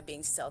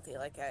being stealthy.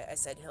 Like I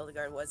said,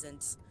 Hildegard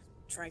wasn't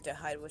trying to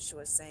hide what she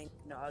was saying.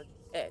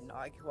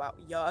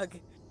 Yog.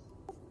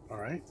 All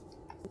right.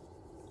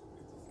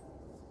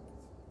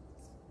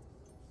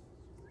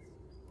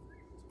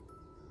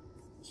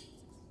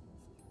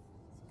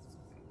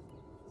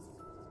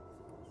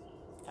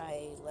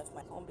 I left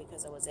my home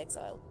because I was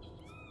exiled.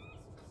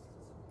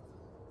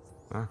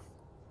 Ah,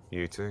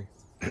 you too?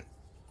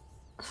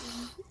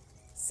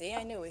 See,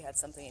 I knew we had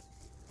something.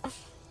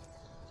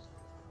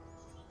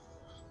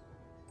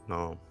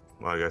 No,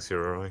 I guess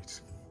you're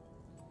alright.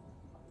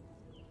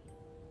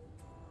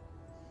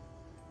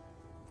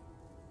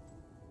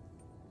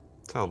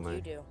 Tell me.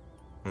 You do.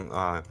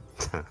 I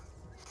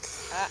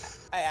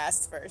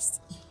asked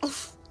first.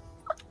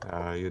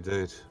 You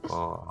did.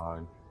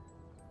 Well,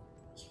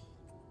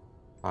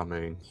 I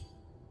mean,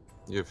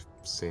 you've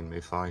seen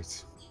me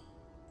fight.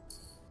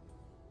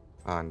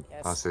 And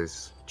Yes. as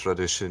is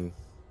tradition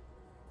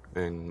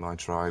in my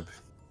tribe,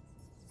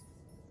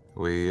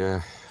 we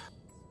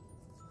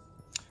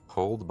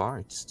hold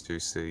bites to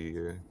see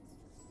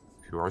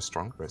who are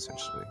stronger,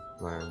 essentially.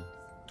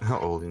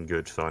 All in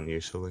good fun,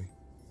 usually.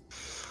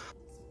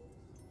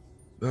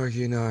 But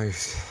you know,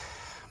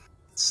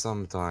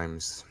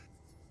 sometimes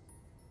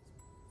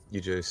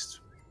you just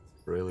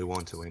really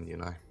want to win, you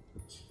know.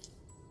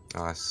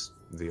 As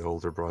the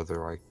older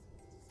brother, I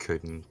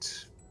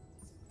couldn't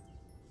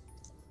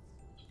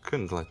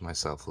let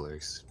myself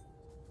loose.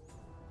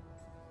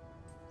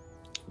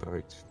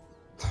 But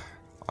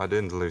I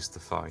didn't lose the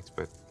fight,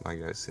 but I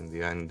guess in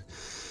the end,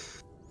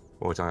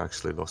 what I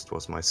actually lost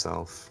was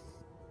myself.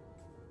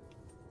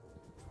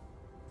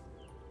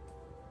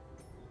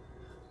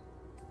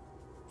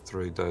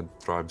 Three dead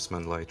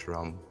tribesmen later,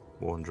 I'm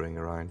wandering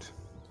around.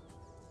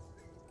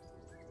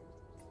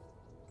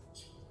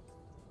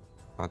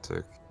 I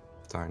took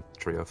down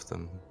 3 of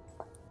them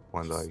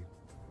when they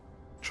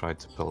tried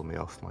to pull me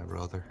off my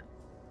brother.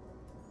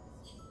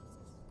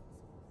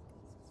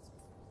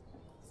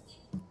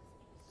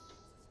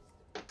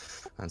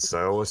 And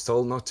so I was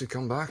told not to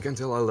come back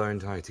until I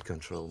learned how to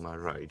control my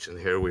rage, and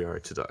here we are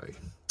today.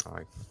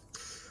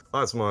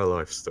 That's my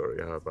life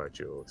story. How about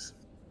yours?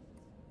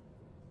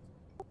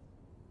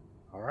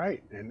 All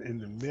right, and in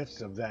the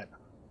midst of that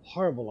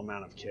horrible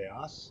amount of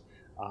chaos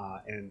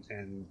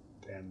and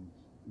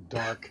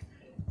dark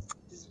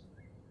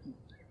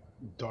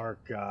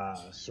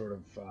sort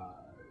of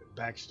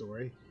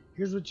backstory,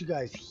 here's what you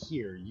guys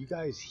hear. You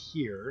guys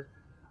hear,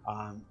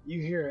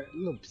 you hear a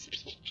little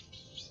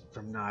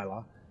from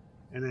Nyla,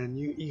 and then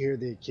you hear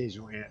the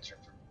occasional answer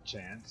from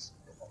Chance.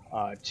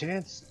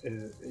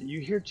 You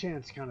hear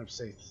Chance kind of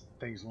say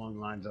things along the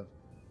lines of,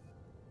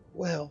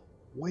 "Well,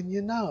 when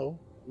you know,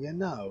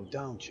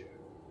 don't you?"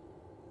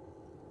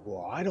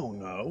 "Well, I don't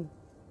know.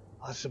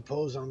 I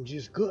suppose I'm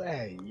just good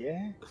at it,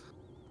 yeah?"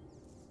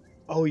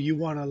 "Oh, you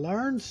want to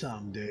learn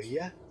some, do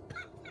you?"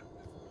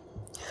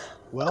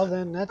 "Well,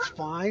 then that's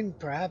fine.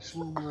 Perhaps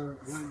when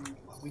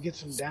we get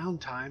some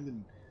downtime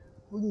and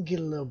we can get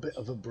a little bit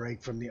of a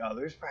break from the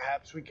others,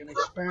 perhaps we can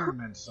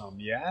experiment some,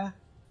 yeah?"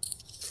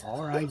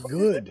 "All right,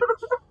 good."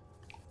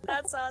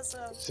 That's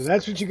awesome. So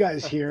that's what you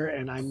guys hear,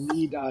 and I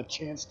need a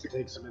chance to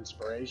take some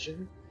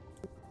inspiration.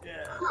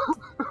 Yeah.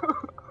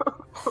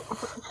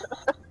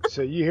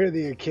 So you hear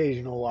the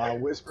occasional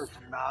whisper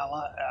from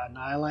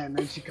Nyla, and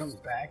then she comes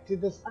back to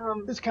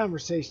this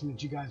conversation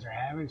that you guys are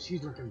having.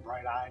 She's looking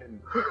bright-eyed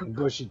and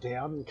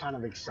bushy-tailed and kind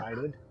of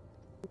excited.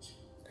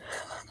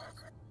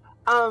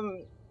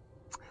 Kind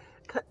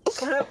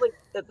of like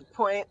at the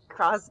point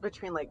cross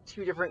between like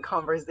 2 different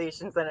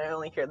conversations, and I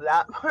only hear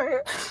that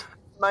part.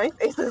 My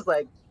face is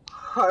like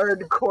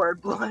hardcore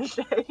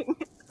blushing.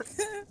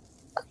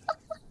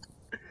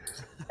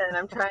 and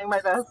I'm trying my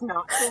best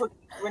not to look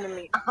one in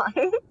the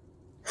eye.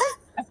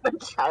 As the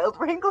child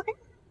wrangling.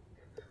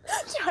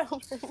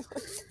 Child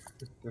wrangling.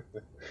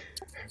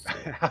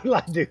 I'd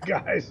like to,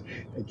 guys,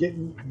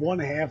 getting one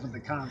half of the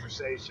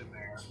conversation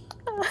there.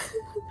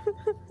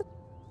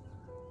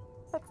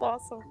 That's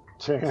awesome.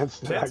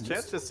 Chance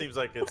just seems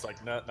like it's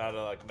like not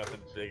like nothing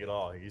big at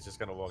all. He's just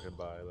kind of walking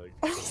by, like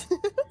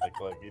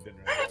he didn't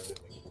really have anything.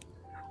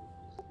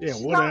 Yeah,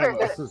 She's not very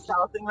whatever. good at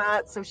stealthing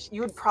that, so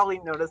you would probably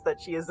notice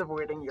that she is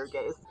avoiding your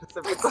gaze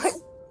specifically.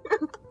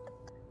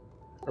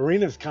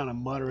 Arena's kind of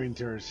muttering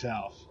to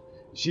herself.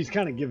 She's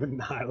kind of giving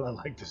Nyla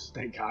like the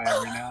stink eye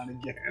every now and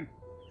again.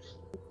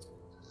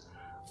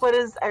 What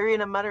is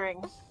Irina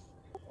muttering?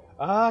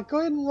 Go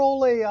ahead and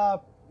roll a,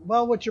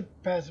 well, what's your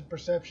passive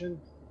perception?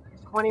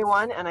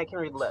 21, and I can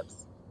read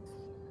lips.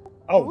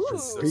 Oh, Ooh.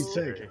 for Pete's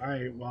sake. All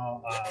right,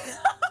 well,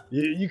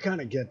 you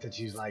kind of get that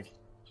she's like,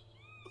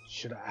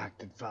 should have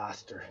acted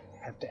faster.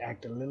 Have to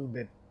act a little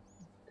bit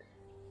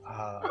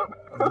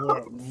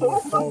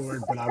more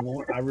forward, but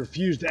I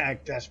refuse to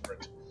act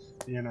desperate.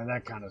 You know,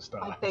 that kind of My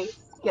stuff. face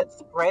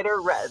gets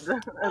brighter red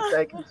as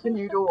I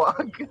continue to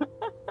walk.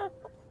 Oh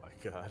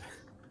my god.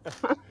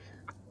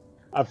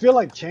 I feel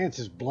like Chance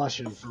is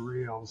blushing for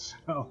real,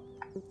 so.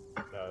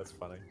 No, that's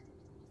funny.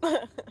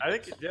 I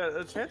think, yeah,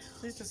 Chance,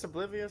 he's just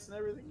oblivious and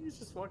everything. He's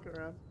just walking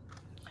around.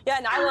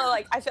 Yeah, Nyla,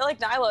 like, I feel like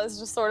Nyla is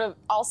just sort of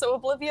also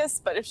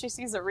oblivious, but if she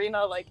sees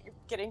Arena, like,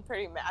 getting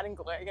pretty mad and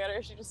glaring at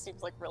her, she just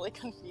seems, like, really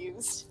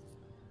confused.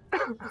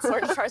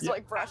 Sort of tries to,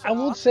 like, brush it I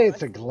won't off, say but-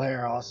 it's a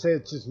glare. I'll say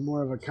it's just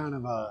more of a kind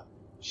of a.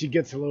 She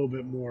gets a little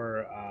bit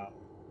more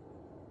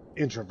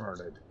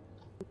introverted.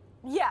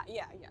 Yeah.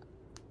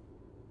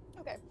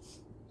 Okay.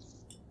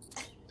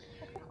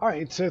 All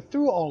right, so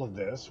through all of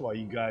this, while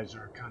you guys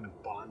are kind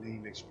of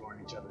bonding, exploring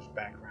each other's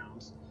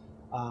backgrounds,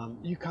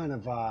 you kind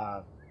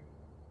of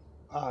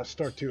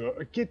start to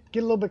get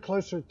a little bit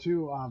closer to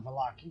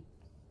Vallaki.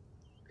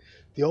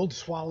 The old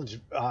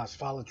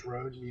Svalage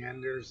Road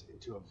meanders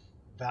into a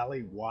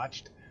valley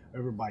watched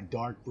over by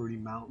dark,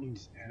 brooding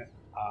mountains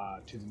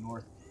to the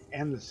north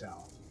and the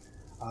south.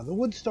 The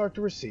woods start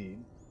to recede,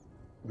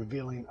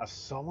 revealing a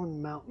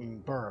sullen mountain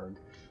berg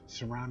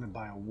surrounded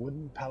by a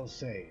wooden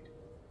palisade.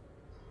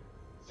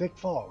 Thick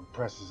fog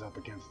presses up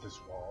against this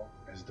wall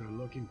as they're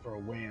looking for a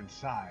way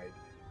inside,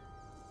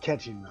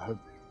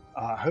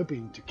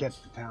 hoping to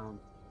catch the town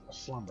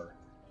aslumber.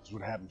 That's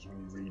what happens when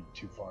you read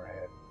too far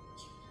ahead.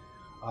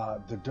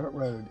 The dirt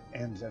road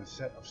ends at a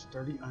set of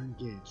sturdy iron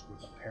gates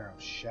with a pair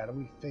of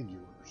shadowy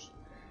figures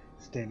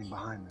standing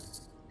behind them.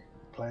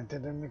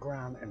 Planted in the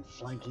ground and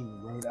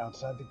flanking the road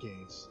outside the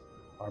gates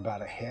are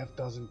about a half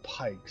dozen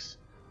pikes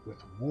with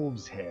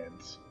wolves'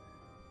 heads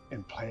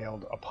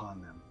impaled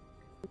upon them.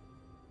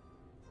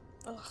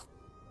 Ugh,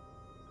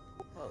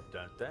 Oh,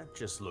 don't that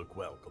just look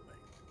welcoming?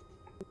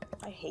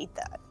 I hate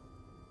that.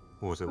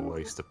 What a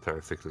waste of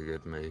perfectly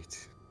good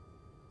meat.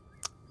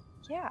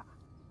 Yeah.